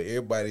 So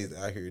everybody's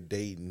out here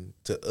dating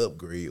to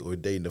upgrade or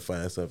dating to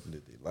find something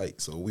that they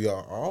like. So we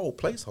are all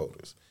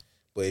placeholders.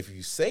 But if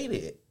you say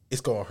that,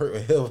 it's gonna hurt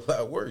a hell of a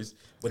lot worse.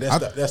 But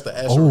that's the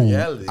actual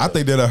reality. I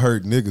think that'll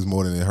hurt niggas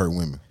more than it hurt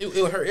women.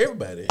 It'll hurt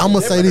everybody. I'm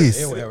gonna say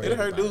this. It'll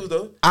hurt dudes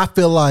though. I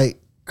feel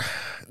like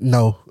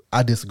no,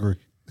 I disagree.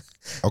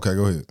 Okay,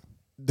 go ahead.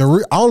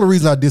 Only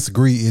reason I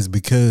disagree is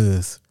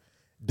because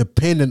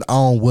depending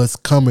on what's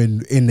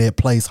coming in that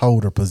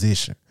placeholder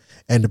position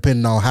and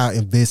depending on how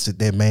invested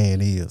that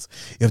man is.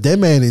 If that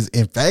man is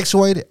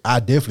infatuated, I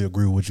definitely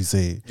agree with what you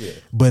said. Yeah.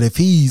 But if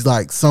he's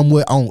like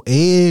somewhat on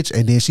edge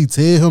and then she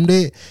tell him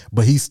that,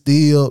 but he's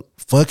still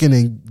fucking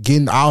and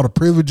getting all the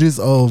privileges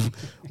of,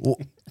 you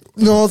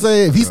know what I'm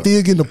saying? If he's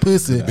still getting the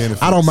pussy,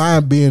 I don't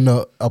mind being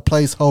a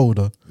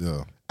placeholder.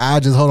 Yeah. I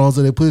just hold on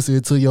to that pussy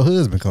until your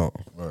husband come.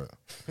 Right.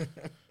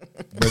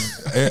 But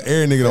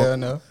every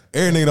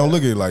nigga don't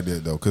look at it like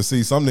that though. Cause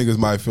see, some niggas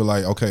might feel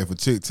like, okay, if a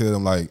chick tell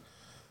them like,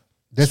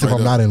 that's if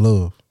I'm not in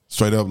love.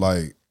 straight up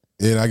like,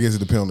 and I guess it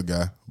depends on the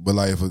guy. But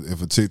like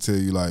if a chick tell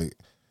you like,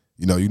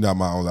 you know, you're not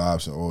my only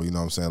option, or you know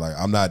what I'm saying, like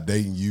I'm not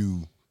dating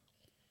you.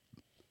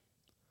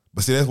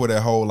 But see, that's where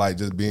that whole like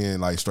just being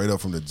like straight up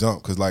from the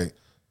jump, cause like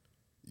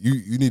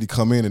you need to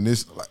come in and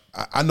this like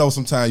I know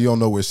sometimes you don't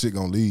know where shit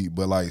gonna lead,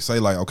 but like say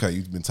like, okay,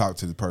 you've been talking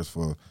to this person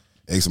for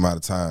X amount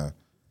of time.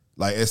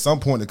 Like at some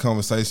point the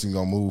conversation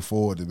gonna move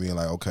forward to being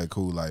like, okay,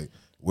 cool, like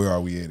where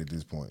are we at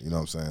this point? You know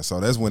what I'm saying? So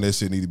that's when that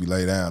shit need to be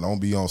laid down. Don't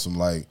be on some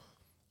like,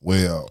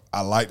 well, I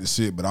like the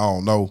shit, but I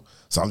don't know,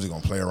 so I'm just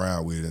gonna play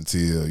around with it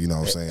until, you know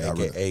what I'm saying?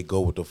 AKA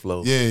go with the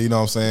flow. Yeah, you know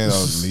what I'm saying?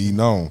 Or leading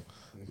on.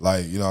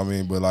 Like, you know what I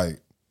mean? But like,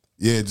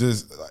 yeah,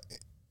 just like,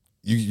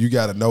 you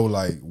gotta know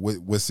like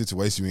what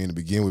situation you're in to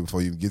begin with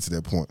before you even get to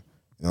that point.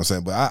 You know what I'm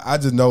saying? But I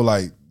just know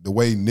like the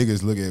way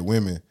niggas look at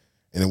women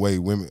and the way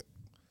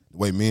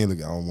men look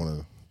at, I don't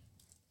wanna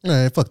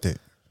Man, fuck that.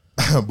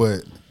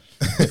 but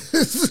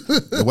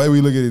the way we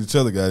look at each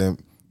other, goddamn,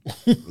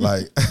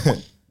 like,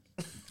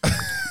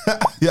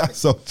 yeah,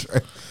 so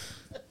trash.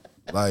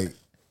 Like,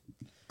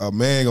 a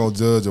man gonna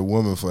judge a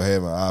woman for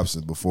having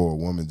options before a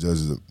woman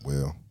judges it.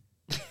 Well,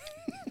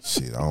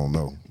 shit, I don't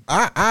know.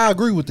 I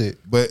agree with that.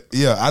 But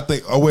yeah, I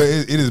think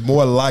it is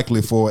more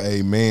likely for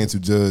a man to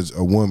judge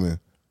a woman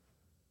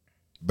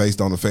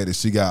based on the fact that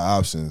she got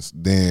options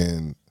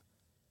than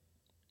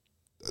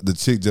the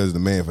chick judges the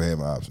man for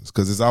having options.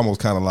 Because it's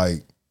almost kind of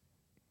like,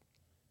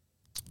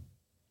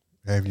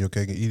 having your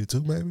cake and eat it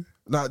too, maybe.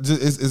 not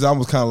just it's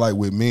almost kind of like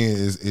with men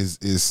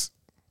It's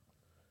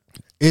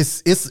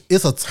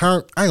a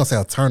turn. I ain't gonna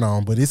say a turn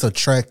on, but it's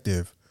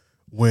attractive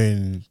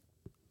when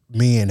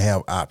men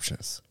have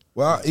options.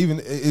 well, even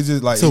it's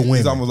just like To it's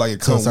women, almost like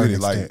it to a comes with certain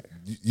it. Like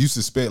extent. you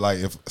suspect, like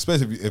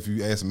especially if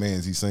you ask a man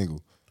is he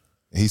single,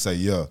 and he say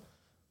yeah,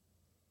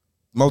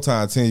 more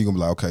time 10 you gonna be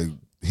like, okay,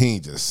 he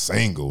ain't just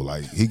single,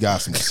 like he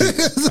got some shit.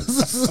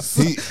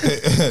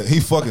 he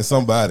fucking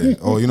somebody,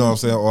 or you know what I'm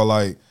saying, or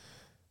like,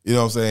 you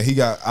know what I'm saying, he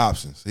got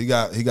options. He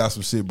got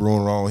some shit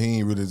brewing wrong. He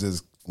ain't really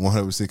just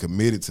 100%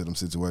 committed to them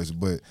situations,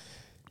 but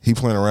he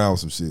playing around with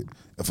some shit.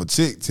 If a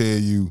chick tell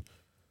you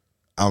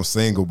I'm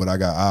single but I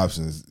got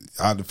options,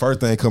 the first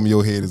thing come in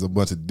your head is a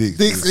bunch of dicks.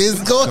 Dicks is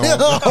going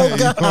on. You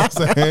know what I'm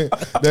saying?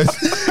 That's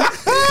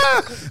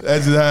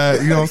just how,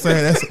 you know what I'm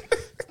saying?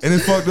 And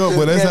it's fucked up,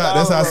 but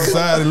that's how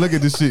society look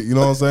at this shit. You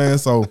know what I'm saying?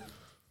 So,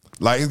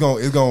 like, it's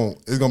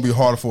gonna be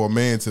harder for a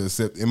man to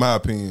accept. In my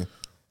opinion,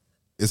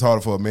 it's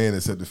harder for a man to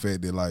accept the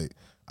fact that like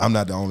I'm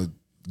not the only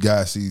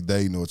guy she's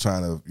dating or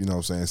trying to, you know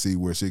what I'm saying, see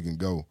where she can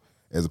go,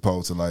 as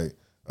opposed to like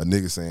a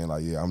nigga saying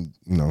like, yeah, I'm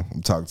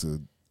talking to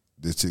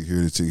this chick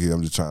here,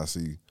 I'm just trying to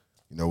see,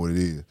 you know, what it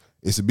is.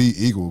 It should be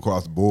equal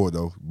across the board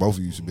though. Both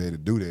of you should be able to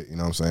do that. You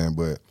know what I'm saying?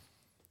 But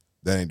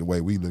that ain't the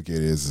way we look at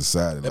it as a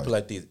society. That'd be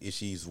like this: if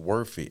she's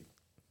worth it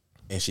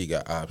and she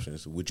got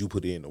options, would you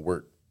put in the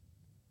work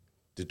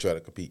to try to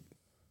compete?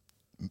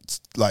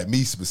 Like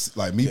me,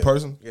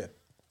 person.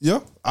 Yeah,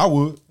 I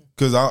would,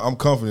 because I'm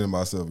confident in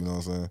myself. You know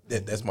what I'm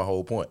saying? That's my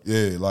whole point.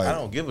 Yeah, like I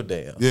don't give a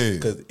damn. Yeah.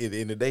 Because at the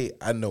end of the day,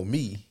 I know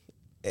me,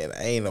 and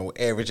I ain't no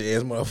average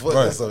ass motherfucker.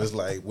 Right. So it's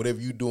like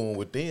whatever you doing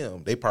with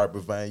them, they probably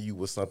providing you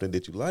with something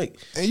that you like,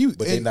 but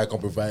they and- not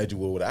gonna provide you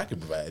with what I can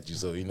provide you.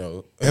 So you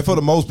know, And for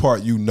the most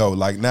part, you know,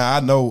 like now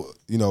I know,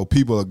 you know,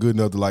 people are good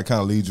enough to like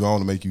kind of lead you on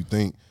to make you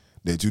think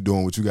that you're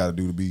doing what you got to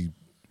do to be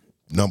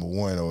number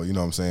one, or you know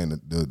what I'm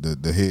saying,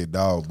 the head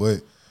dog.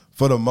 But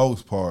for the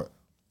most part,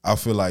 I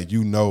feel like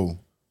you know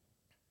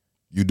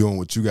you're doing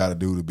what you got to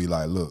do to be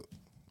like, look,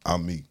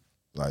 I'm me.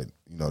 Like,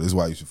 you know, this is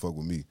why you should fuck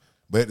with me.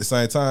 But at the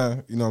same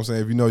time, you know what I'm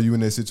saying, if you know you in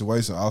that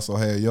situation, also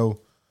have you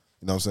know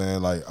what I'm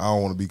saying, like I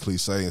don't want to be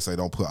cliche and say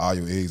don't put all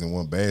your eggs in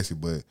one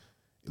basket, but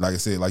like I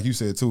said, like you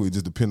said too, it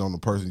just depends on the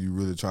person you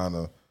really trying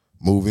to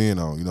move in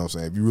on. You know what I'm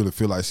saying? If you really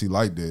feel like she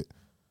like that,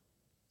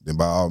 then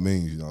by all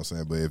means, you know what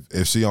I'm saying. But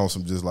if she on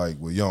some just like,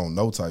 well, you don't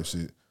know type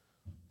shit,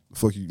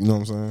 fuck you know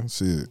what I'm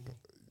saying? Shit,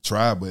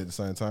 try, but at the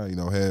same time, you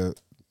know, have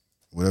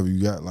whatever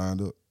you got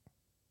lined up,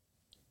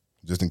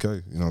 just in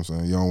case. You know what I'm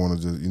saying? You don't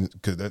want to just,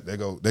 because they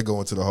go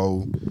into the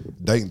whole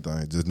dating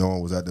thing, just knowing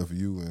what's out there for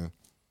you and,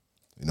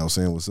 you know,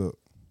 saying what's up.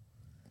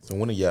 So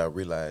when do y'all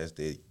realize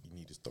that you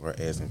need to start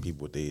asking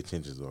people what their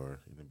intentions are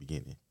in the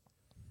beginning?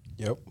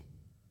 Yep.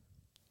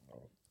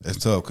 That's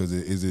tough because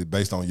is it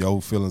based on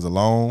your feelings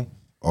alone,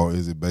 or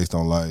is it based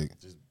on like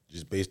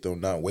Just based on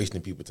not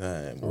wasting people's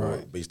time, or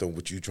based on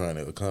what you're trying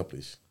to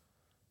accomplish?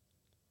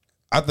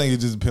 I think it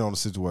just depends on the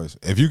situation.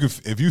 If you could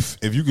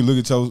look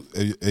at your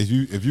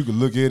if you could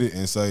look at it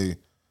and say,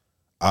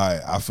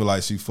 I feel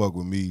like she fuck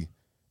with me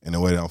in the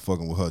way that I'm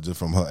fucking with her just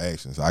from her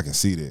actions. I can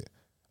see that.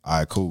 All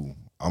right, cool.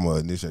 I'm gonna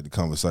initiate the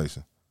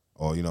conversation,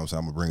 or you know what I'm saying,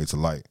 I'm gonna bring it to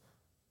light.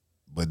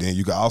 But then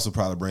you can also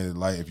probably bring it to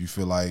light if you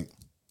feel like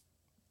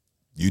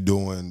you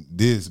doing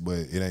this, but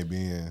it ain't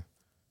being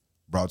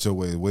brought your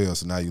way as well.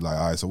 So now you like,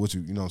 all right, so what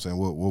you know what I'm saying,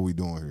 what we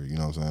doing here? You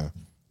know what I'm saying?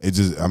 It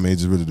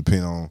just really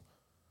depends on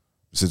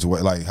the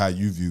situation, like how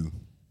you view,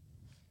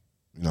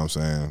 you know what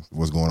I'm saying,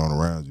 what's going on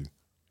around you.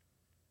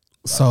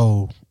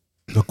 So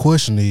the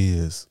question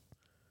is,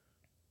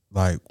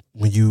 like,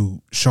 when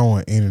you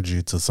showing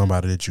energy to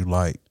somebody that you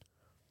like,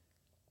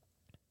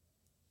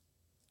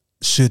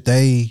 should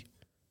they,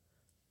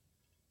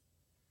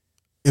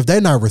 if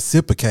they're not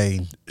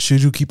reciprocating,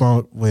 should you keep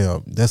on?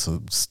 Well, that's a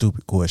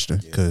stupid question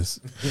because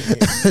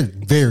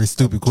very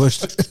stupid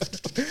question.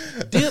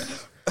 Do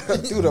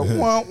the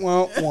womp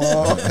womp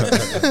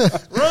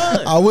womp.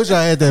 Run! I wish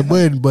I had that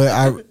button,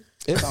 but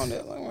It's on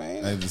that one,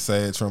 man. Ain't the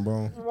sad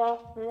trombone?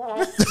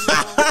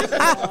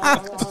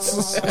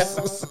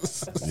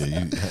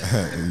 Yeah,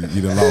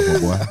 you done lost, my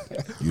boy.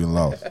 You done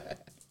lost.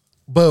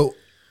 But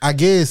I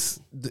guess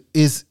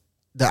it's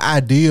the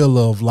ideal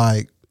of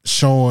like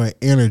showing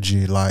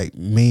energy, like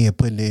men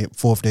putting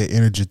forth their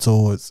energy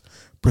towards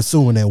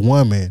pursuing that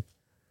woman,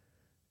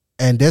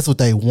 and that's what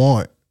they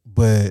want.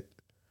 But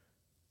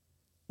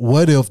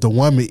what if the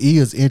woman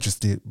is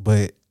interested,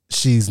 but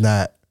she's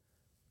not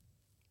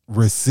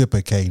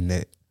reciprocating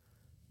that?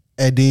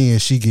 And then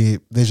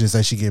let's just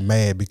say she get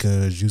mad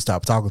because you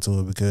stopped talking to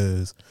her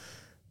because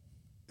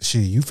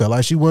you felt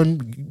like she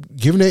wasn't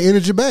giving that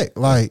energy back.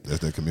 Like, That's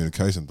that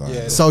communication thing.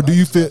 Yeah. so do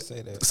you feel?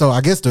 Say that. So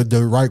I guess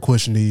the right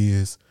question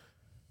is,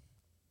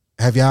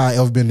 have y'all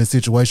ever been in a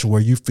situation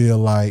where you feel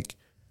like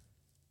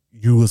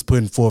you was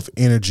putting forth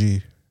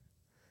energy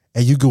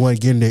and you go and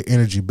getting that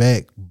energy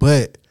back,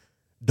 but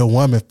the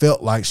woman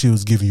felt like she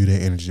was giving you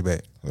that energy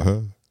back?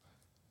 Uh-huh.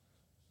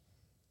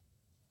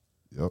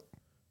 Yep.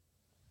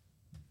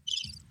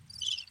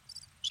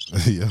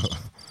 Yeah.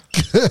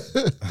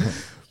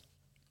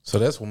 So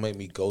that's what made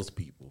me ghost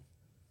people.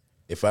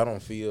 If I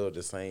don't feel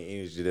the same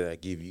energy that I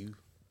give you,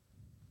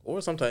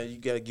 or sometimes you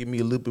gotta give me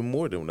a little bit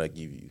more than what I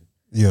give you.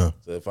 Yeah.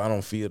 So if I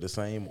don't feel the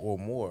same or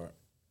more,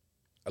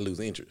 I lose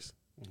interest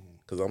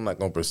because I'm not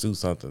gonna pursue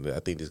something that I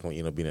think is gonna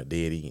end up being a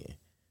dead end.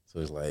 So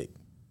it's like,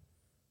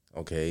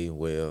 okay,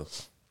 well,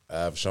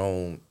 I've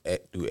shown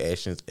through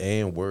actions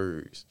and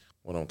words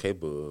what I'm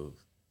capable of,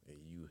 and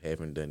you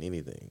haven't done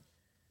anything.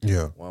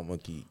 Yeah. Why I'm gonna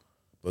keep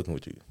fucking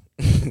with you?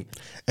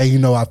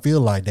 And I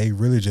feel like they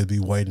really just be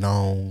waiting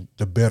on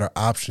the better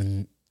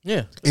option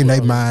Yeah, in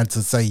their mind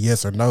to say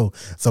yes or no.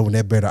 So when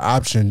that better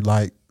option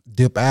like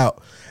dip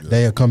out,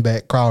 they'll come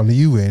back crawling to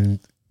you and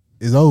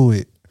it's over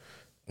with.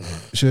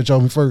 Should have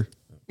told me first.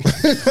 They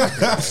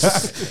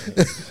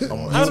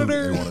want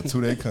a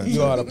 2-day contract.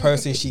 You are the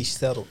person she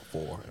settled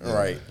for.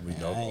 right.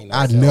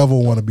 I never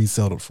want to be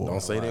settled for.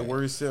 Don't say that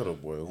word settle,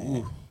 boy.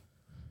 Ooh.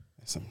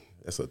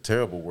 That's a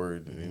terrible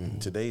word in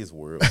today's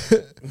world.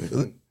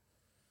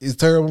 It's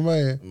terrible,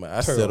 man.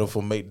 I settle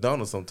for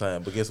McDonald's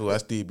sometimes, but guess what? I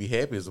still be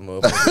happy as a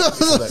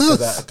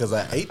motherfucker because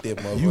I ate that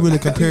motherfucker. You really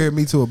compared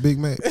me to a Big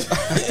Mac?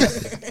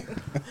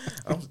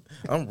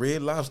 I'm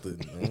Red Lobster.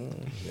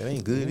 That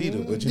ain't good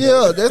either. But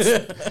Yeah,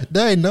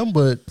 that ain't nothing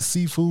but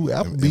seafood,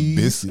 And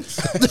Applebee's.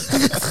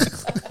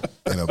 biscuits.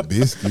 And a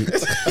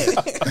biscuit.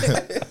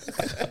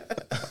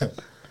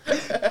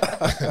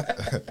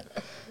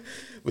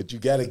 But you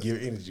gotta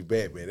give energy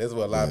back, man. That's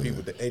what a lot of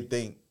people they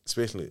think,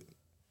 especially.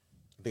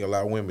 I think a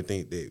lot of women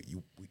think that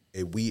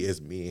we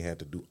as men have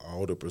to do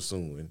all the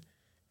pursuing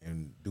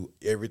and do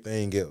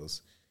everything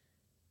else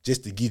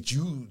just to get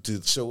you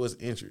to show us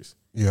interest.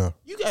 Yeah.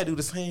 You gotta do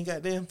the same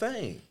goddamn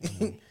thing.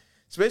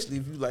 Especially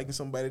if you liking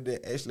somebody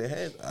that actually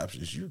has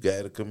options. You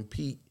gotta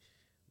compete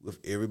with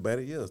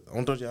everybody else.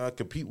 Don't y'all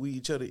compete with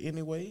each other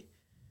anyway?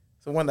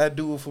 So why not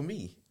do it for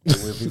me?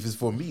 If it's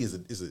for me, it's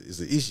an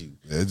issue.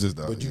 Yeah, it's just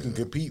But you can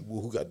compete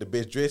with who got the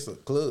best dress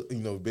at club,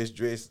 best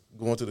dress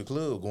going to the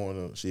club,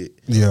 going on shit.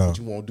 Yeah. But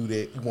you won't do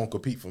that. You won't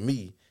compete for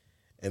me.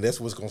 And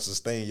that's what's gonna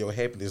sustain your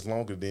happiness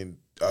longer than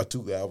a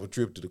 2-hour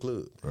trip to the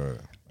club. Right.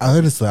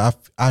 Honestly,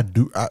 I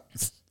do.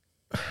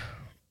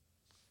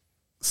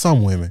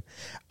 Some women,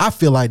 I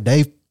feel like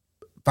they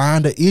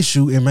find an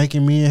issue in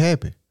making men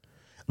happy.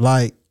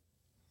 Like,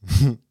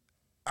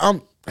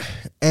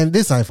 and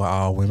this ain't for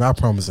all women. I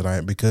promise it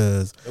ain't,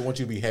 because They want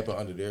you to be happy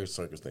under their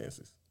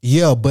circumstances.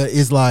 yeah, but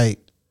it's like,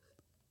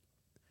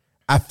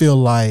 I feel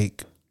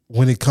like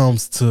when it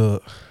comes to,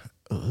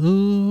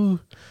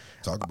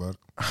 Talk about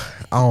it.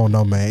 I don't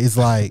know, man. It's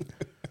like,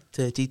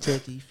 Touchy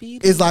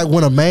feet. it's like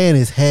when a man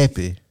is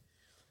happy.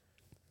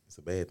 It's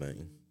a bad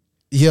thing.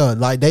 Yeah,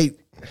 like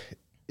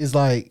it's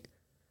like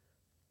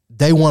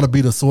they want to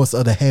be the source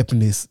of the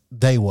happiness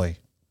they way.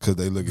 Because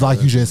they look at Like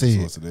that you just as the said.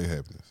 source of their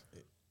happiness.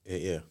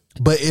 Yeah.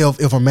 But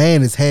if a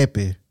man is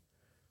happy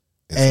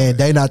and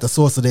they not the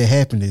source of their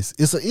happiness,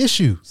 it's an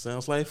issue.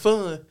 Sounds like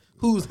fun.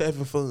 Who's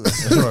having fun?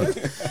 Right.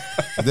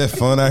 Is that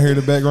fun out here in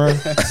the background?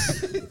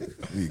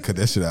 Yeah, cut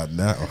that shit out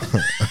now.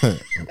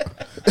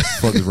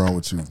 Fuck is wrong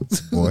with you,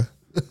 boy?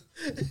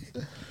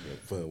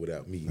 Fun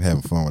without me.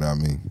 Having fun without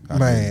me.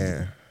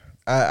 Man,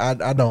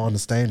 I don't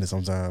understand it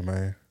sometimes,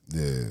 man.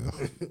 Yeah.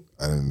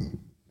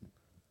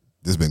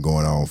 This been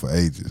going on for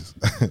ages.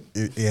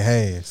 It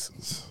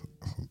has.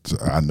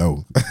 I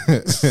know.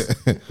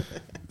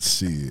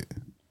 Shit.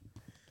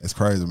 It's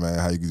crazy, man,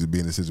 how you can just be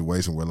in a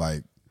situation where,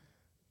 like,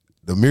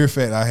 the mere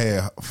fact I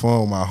had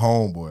fun with my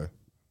homeboy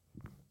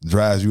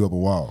drives you up a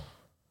wall.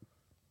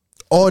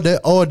 Or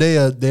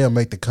they'll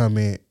make the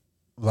comment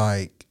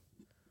like,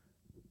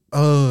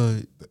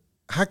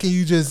 how can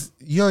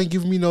you ain't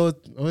giving me no,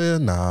 well,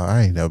 nah,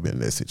 I ain't never been in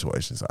that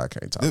situation, so I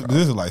can't talk about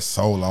This is like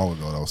so long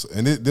ago, though.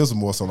 And this was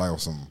more so like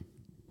some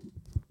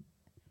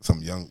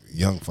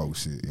young folk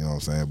shit, you know what I'm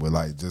saying? But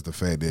like just the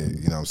fact that,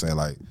 you know what I'm saying,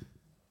 like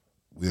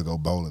we'll go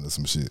bowling or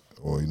some shit,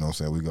 or you know what I'm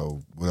saying, we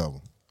go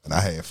whatever. And I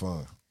had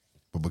fun.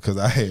 But because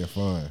I had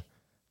fun,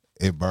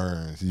 it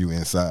burns you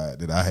inside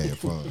that I had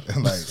fun.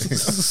 Like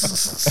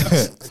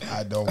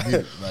I don't get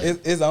it.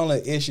 Like, It's only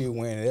an issue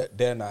when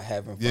they're not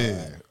having fun.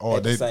 yeah. Or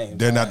at the same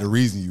they're not time. the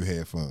reason you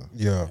had fun.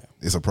 Yeah.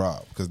 It's a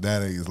problem. Because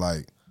that is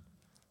like,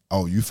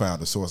 oh, you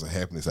found the source of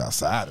happiness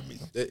outside of me.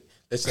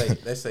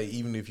 Let's say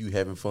even if you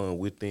having fun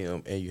with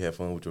them and you have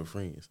fun with your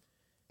friends,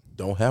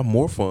 don't have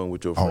more fun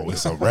with your friends. Oh,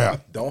 it's a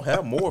wrap. Don't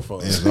have more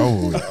fun. It's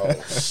over with. Oh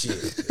shit!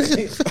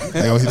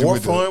 They gonna hit you More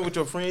with fun with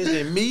your friends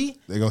than me.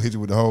 They gonna hit you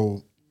with the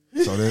whole.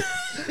 So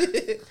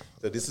that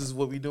So this is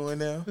what we doing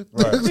now.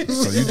 right.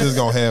 So you just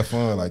gonna have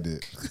fun like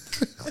that.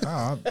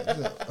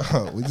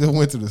 We just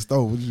went to the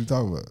store. What you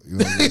talking about? You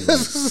know what I mean? You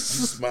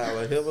smile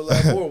a hell of a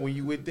lot more when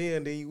you with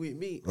them than you with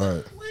me.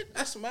 Right. What?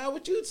 I smile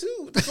with you too.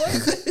 What the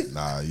fuck?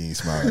 Nah, you ain't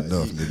smiling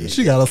enough, nigga.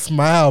 She got a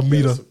smile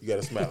meter. You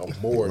gotta smile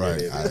more Right.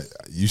 than that.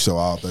 You show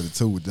all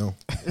 32 with them.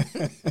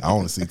 I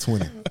only see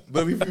 20.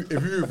 But if you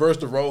reverse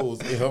the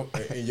roles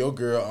and your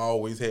girl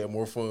always had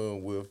more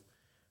fun with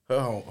her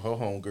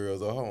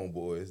homegirls or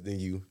homeboys than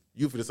you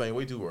feel the same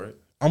way too, right?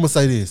 I'm gonna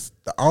say this: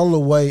 the only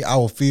way I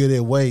would feel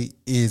that way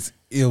is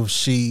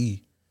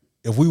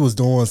if we was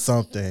doing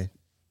something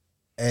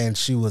and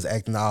she was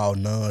acting all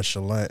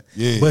nonchalant,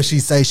 Yeah. but she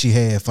say she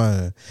had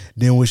fun.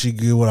 Then when she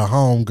get with her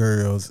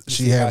homegirls,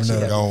 she having she a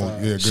having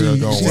Gone, yeah, she girl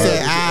gone she wild.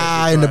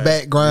 said in the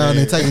background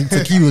and taking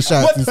tequila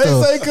shots What and they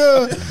stuff. say,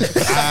 cuz?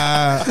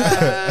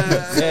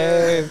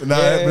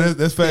 Nah,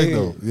 that's fact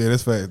though. Yeah,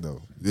 that's fact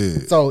though. Yeah,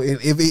 So if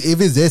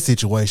it's that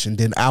situation,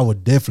 then I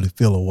would definitely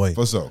feel away.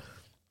 for sure.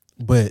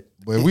 But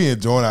But we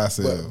enjoying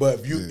ourselves. But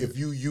if yeah.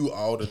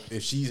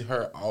 if she's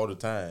her all the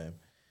time,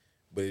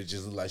 but it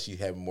just looks like she's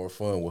having more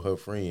fun with her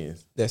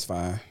friends, That's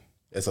fine.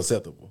 that's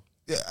acceptable.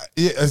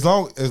 Yeah, as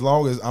long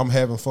as I'm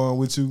having fun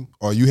with you,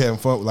 or you having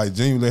fun, like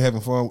genuinely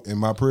having fun in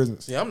my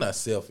presence. See, I'm not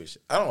selfish.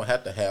 I don't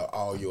have to have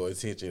all your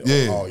attention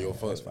Yeah. or all your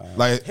fun.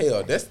 Like,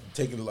 Hell, that's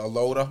taking a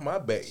load off my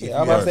back. If Yeah, you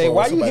I'm about to have say, fun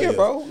why with you somebody here, else.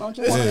 bro? Don't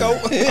you want to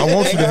Yeah. go? I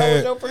want you to hang out have-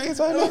 with your friends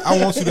right now?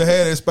 I want you to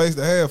have that space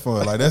to have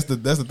fun. Like that's the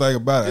thing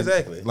about it.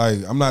 Exactly. Like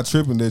I'm not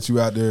tripping that you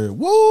out there.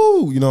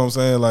 Woo, you know what I'm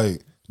saying?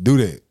 Like do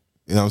that.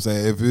 You know what I'm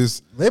saying? If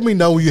it's let me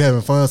know when you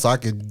having fun so I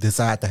can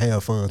decide to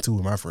have fun too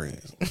with my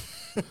friends.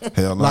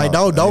 hell no, Like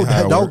don't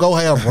go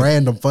have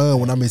random fun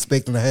when I'm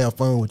expecting to have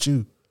fun with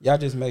you. Y'all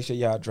just make sure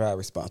y'all drive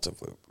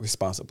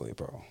responsibly,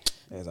 bro.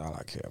 That's all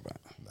I care about.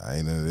 I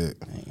ain't none of that.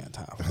 I ain't got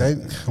time for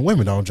that.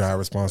 Women don't drive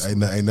responsibly.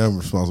 Ain't nothing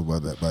responsible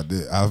about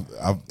that.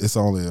 I've it's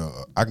only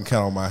I can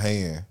count on my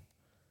hand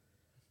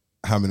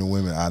how many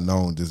women I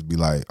know just be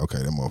like, okay,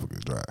 that motherfucker can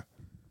drive.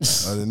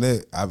 Other than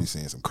that, I be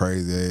seeing some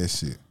crazy ass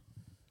shit.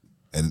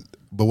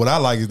 But what I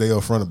like is they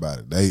upfront about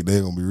it. They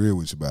gonna be real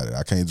with you about it.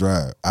 I can't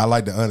drive. I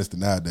like the honesty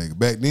nowadays.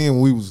 Back then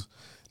when we was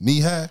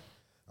knee high,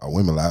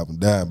 women lie up and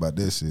down about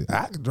that shit.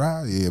 I can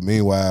drive. Yeah.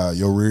 Meanwhile,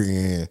 your rear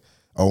end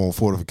on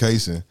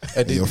fortification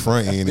and your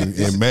front end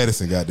in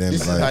Madison, goddamn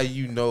This it. is how Like,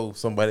 you know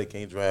somebody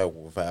can't drive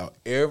without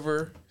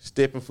ever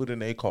stepping foot in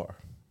their car.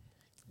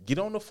 Get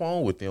on the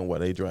phone with them while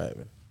they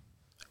driving.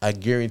 I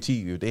guarantee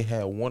you, if they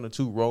had one or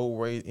two road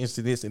rage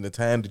incidents in the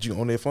time that you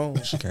on their phone,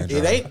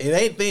 it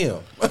ain't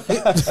them.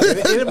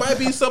 it might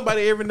be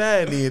somebody every now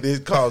and then that's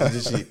causing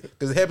this shit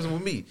because it happens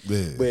with me.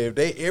 Yeah. But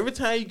if every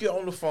time you get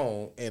on the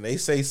phone and they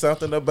say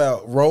something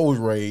about road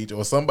rage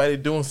or somebody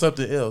doing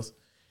something else,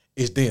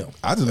 it's them.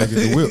 I just look at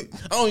the whip.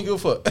 I don't give a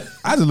fuck.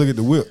 I just look at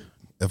the whip.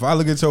 If I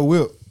look at your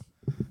whip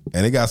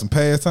and it got some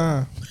past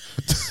time,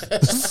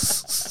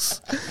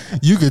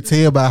 You could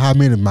tell by how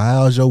many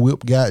miles your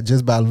whip got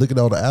just by looking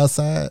on the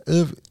outside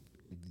of it.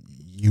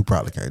 You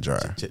probably can't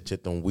drive.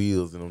 Check them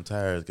wheels and them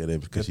tires, goddamn,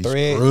 because she's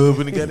thread.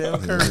 scrubbing the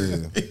goddamn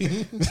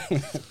yeah,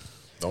 curve.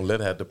 Don't let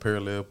her have to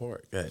parallel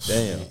park. God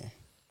damn.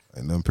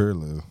 ain't nothing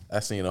parallel.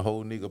 I seen a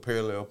whole nigga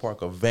parallel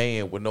park a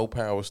van with no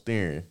power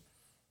steering.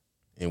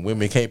 And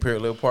women can't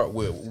parallel park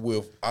with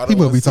He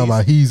must be talking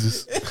about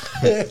Jesus.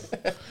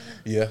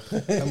 Yeah.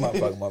 That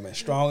motherfucker must been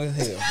strong as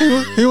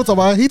hell.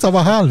 He talking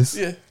about Hollis.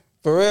 Yeah.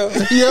 For real?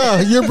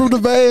 Yeah, you remember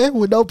the van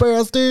with no pair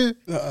of steering?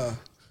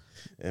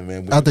 And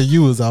man, I think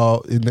you was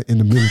all in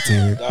the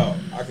military. Dog,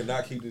 I could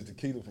not keep this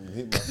tequila from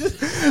hitting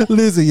my.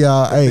 Listen,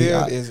 y'all. Hey,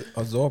 Beer is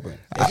absorbent.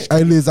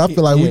 listen. I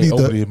feel like we need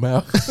open to. your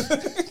mouth.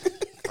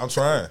 I'm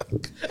trying.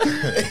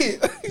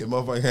 That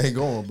motherfucker ain't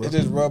going, bro. It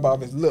just rub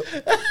off his lip.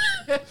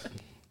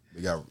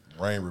 They got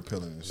rain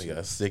repellent and They shit. got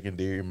a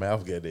secondary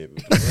mouth, goddamn.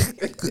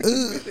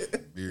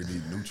 Beer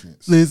need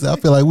nutrients. Listen, I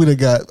feel like we done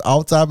got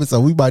off topic, so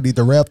we might need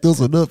to wrap this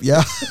one up,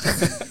 y'all.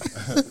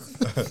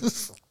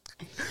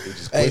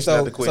 Hey, Question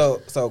after question.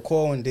 so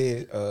Corwin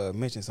did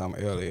mention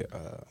something earlier.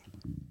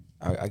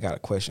 I got a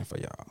question for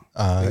y'all.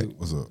 All right.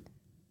 What's up?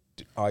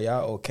 Are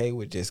y'all okay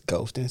with just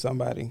ghosting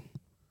somebody?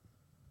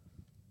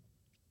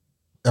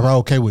 Am I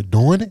okay with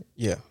doing it?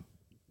 Yeah.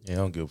 Yeah, I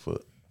don't give a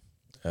fuck.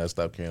 I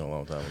stopped caring a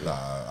long time ago.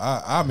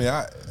 Nah, I mean,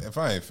 if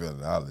I ain't feeling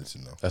it, I'll let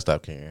you know. I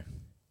stopped caring.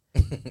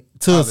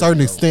 To a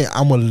certain extent,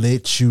 I'm gonna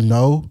let you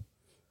know,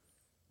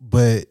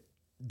 but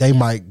they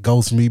might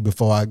ghost me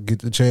before I get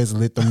the chance to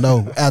let them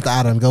know after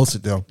I done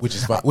ghosted them. Which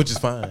is fine. Which is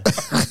fine.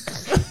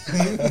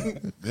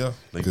 Yeah.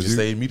 Like, 'Cause just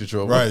saved me the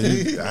trouble. Right. I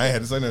ain't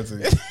had to say nothing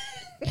to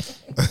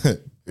you.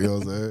 You know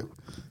what I'm saying?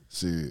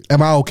 Shit.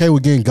 Am I okay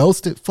with getting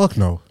ghosted? Fuck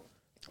no.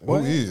 Who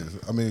is?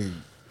 I mean,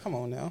 Come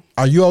on now.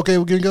 Are you okay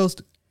with getting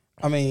ghosted?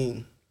 I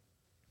mean,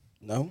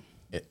 no.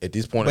 At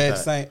this point But in at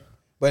the time, same,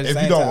 but at the If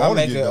you same don't time, I wanna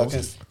make get a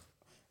ghosted.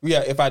 yeah.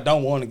 If I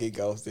don't want to get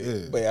ghosted,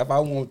 Yeah. but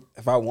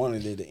if I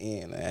wanted it to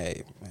end,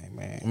 hey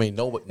man, I mean,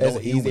 no That's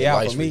an human easy out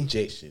likes for me.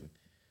 rejection.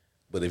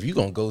 But if you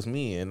gonna ghost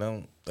me, and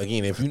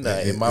again, if you're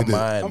not in my it-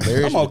 mind, I'm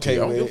marriage okay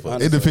material, I don't with give a it, fuck.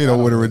 honestly. it depends I on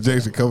where the don't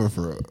rejection coming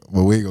from,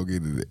 but we ain't gonna get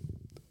into that.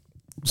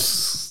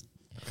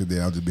 Cause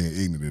then I'm just being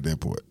ignorant at that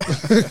point.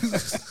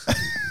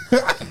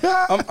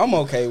 I'm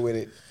okay with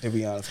it, to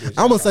be honest with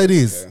you. I'm gonna say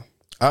this. Okay.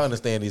 I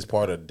understand it's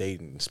part of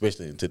dating,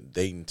 especially in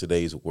dating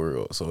today's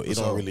world. So it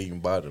don't really even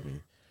bother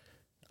me.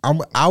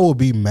 I would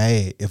be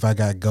mad if I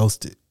got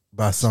ghosted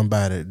by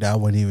somebody that I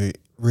wasn't even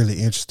really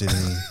interested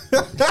in.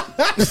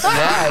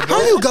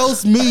 How you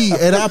ghost me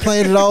and I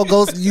planned it all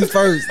ghosting you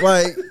first?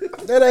 Like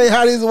that ain't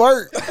how this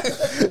work.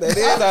 That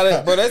is how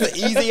that, bro. That's an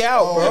easy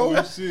out, bro.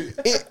 That's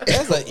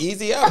an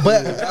easy out.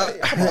 But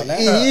Come on now.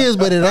 it is,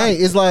 but it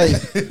ain't. It's like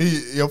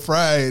You're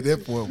fried at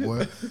that point,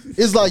 boy.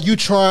 it's like you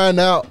trying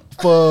out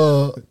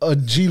for a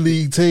G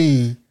League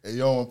team. And you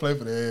don't want to play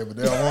for the head, but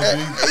they don't want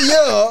you.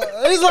 Yeah,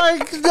 it's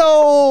like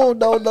no.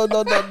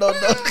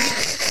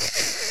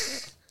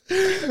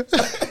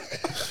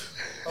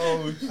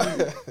 Oh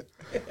shit!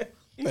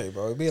 Hey,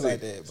 bro, it be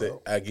like that, bro.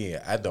 So,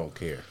 again, I don't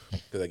care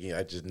because again,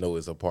 I just know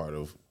it's a part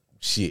of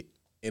shit,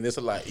 and it's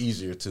a lot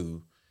easier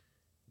to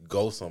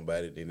ghost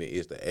somebody than it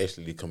is to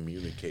actually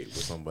communicate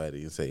with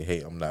somebody and say,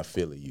 "Hey, I'm not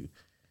feeling you."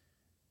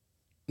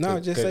 No,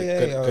 just say,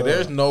 hey, 'cause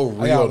there's no I got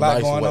a real lot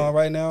nice going way. on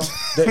right now.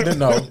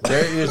 No,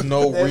 there is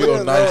no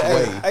real nice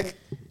way.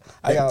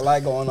 I got a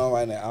lot going on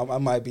right now. I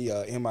might be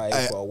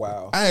MIA for a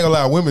while. I ain't gonna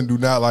lie, women do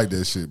not like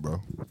that shit, bro.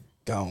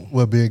 Gone.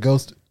 What, being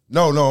ghosted?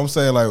 No, I'm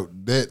saying like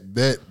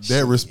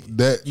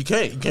that You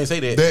can't say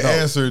that. that No.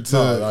 answer to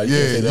No, you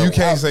can't say that you one.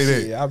 can't say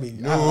that. Yeah, I'll be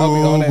No,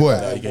 on that boy.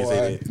 side, No, you can't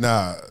say that.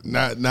 Nah, They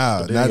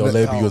not gonna that.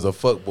 label you as a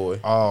fuck boy.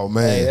 Oh Hey,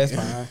 man, that's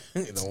fine.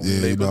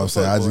 yeah, you know what I'm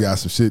saying. I just got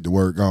some shit to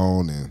work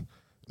on, and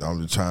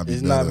I'm just trying to be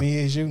It's better. not me,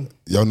 it's you.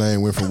 Your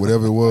name went from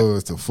whatever it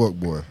was to fuck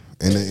boy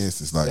in the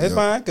instance. Like, That's yo,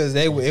 fine, because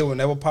it will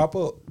never pop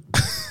up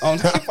on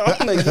that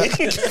phone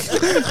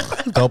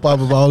again. Don't pop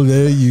up all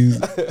there you.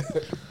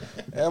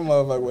 That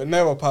motherfucker will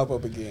never pop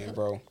up again,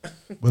 bro.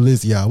 But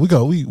listen, y'all,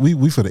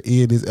 we for the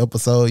end this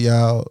episode,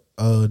 y'all.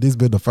 This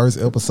been the first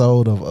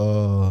episode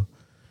of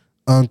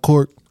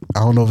Uncorked.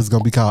 I don't know if it's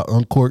gonna be called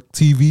Uncorked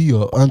TV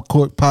or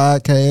Uncorked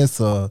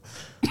Podcast.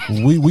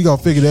 We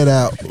gonna figure that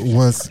out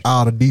once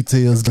all the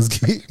details just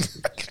get.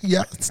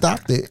 Yeah, stop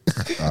that.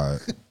 all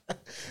right.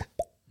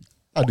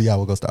 I knew y'all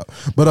were gonna stop.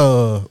 But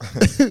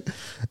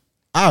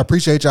I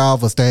appreciate y'all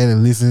for staying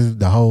and listening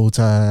the whole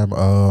time.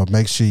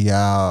 Make sure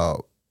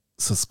y'all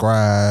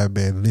subscribe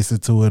and listen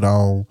to it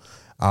on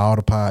all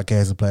the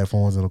podcasting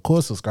platforms, and of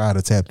course subscribe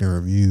to Tapped In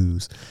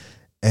Reviews.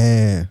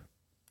 And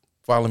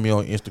Follow me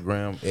on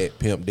Instagram at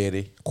Pimp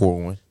Daddy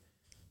Corwin.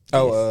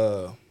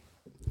 Oh,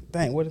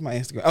 dang, what is my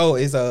Instagram? Oh,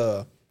 it's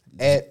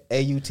at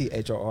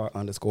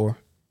AUTHOR_.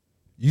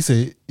 you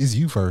said it's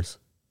you first.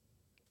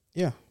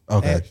 Yeah.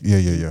 Okay. At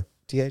Yeah.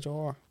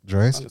 THOR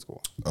Dress.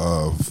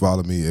 _.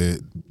 Follow me at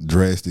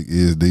Drastic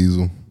is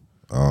Diesel.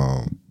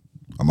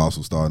 I'm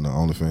also starting the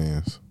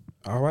OnlyFans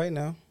All right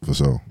now. for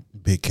sure.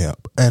 Big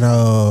cap. And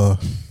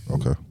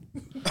Okay.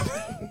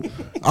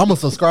 I'm gonna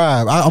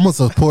subscribe. I'm gonna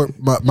support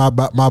my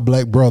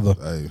black brother.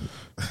 Hey,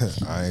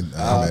 I ain't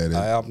mad at it.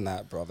 I'm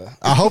not, brother.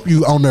 I hope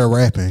you on there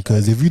rapping,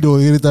 because if you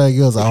doing anything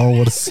else, I don't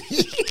want to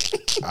see.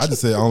 I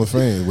just said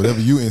OnlyFans. Whatever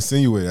you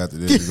insinuate after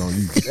that is on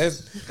you.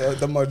 That's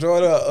the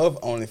majority of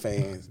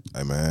OnlyFans.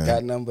 Hey man,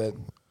 Got nothing but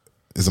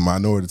It's a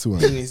minority too.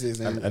 Ain't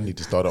it? I need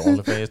to start an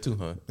OnlyFans too,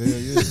 huh? Hell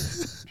yeah.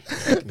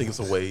 Think of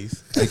some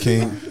ways. Hey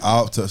King,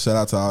 shout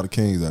out to all the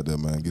kings out there,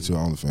 man. Get your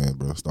OnlyFans,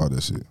 bro. Start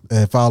that shit.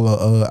 And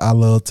follow I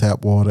love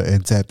Tap Water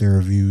and Tap Their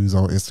Reviews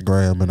on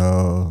Instagram,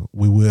 and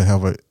we will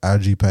have an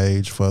IG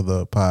page for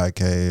the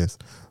podcast,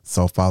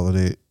 so follow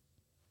that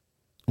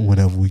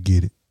whenever we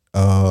get it.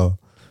 And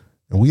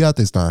we out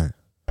this time.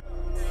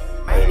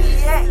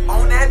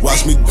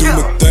 Watch me do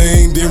my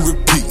thing, then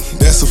repeat.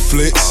 That's a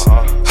flex.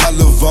 I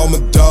love all my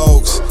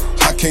dogs.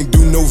 I can't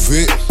do no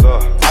vet.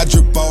 I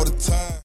drip all the time.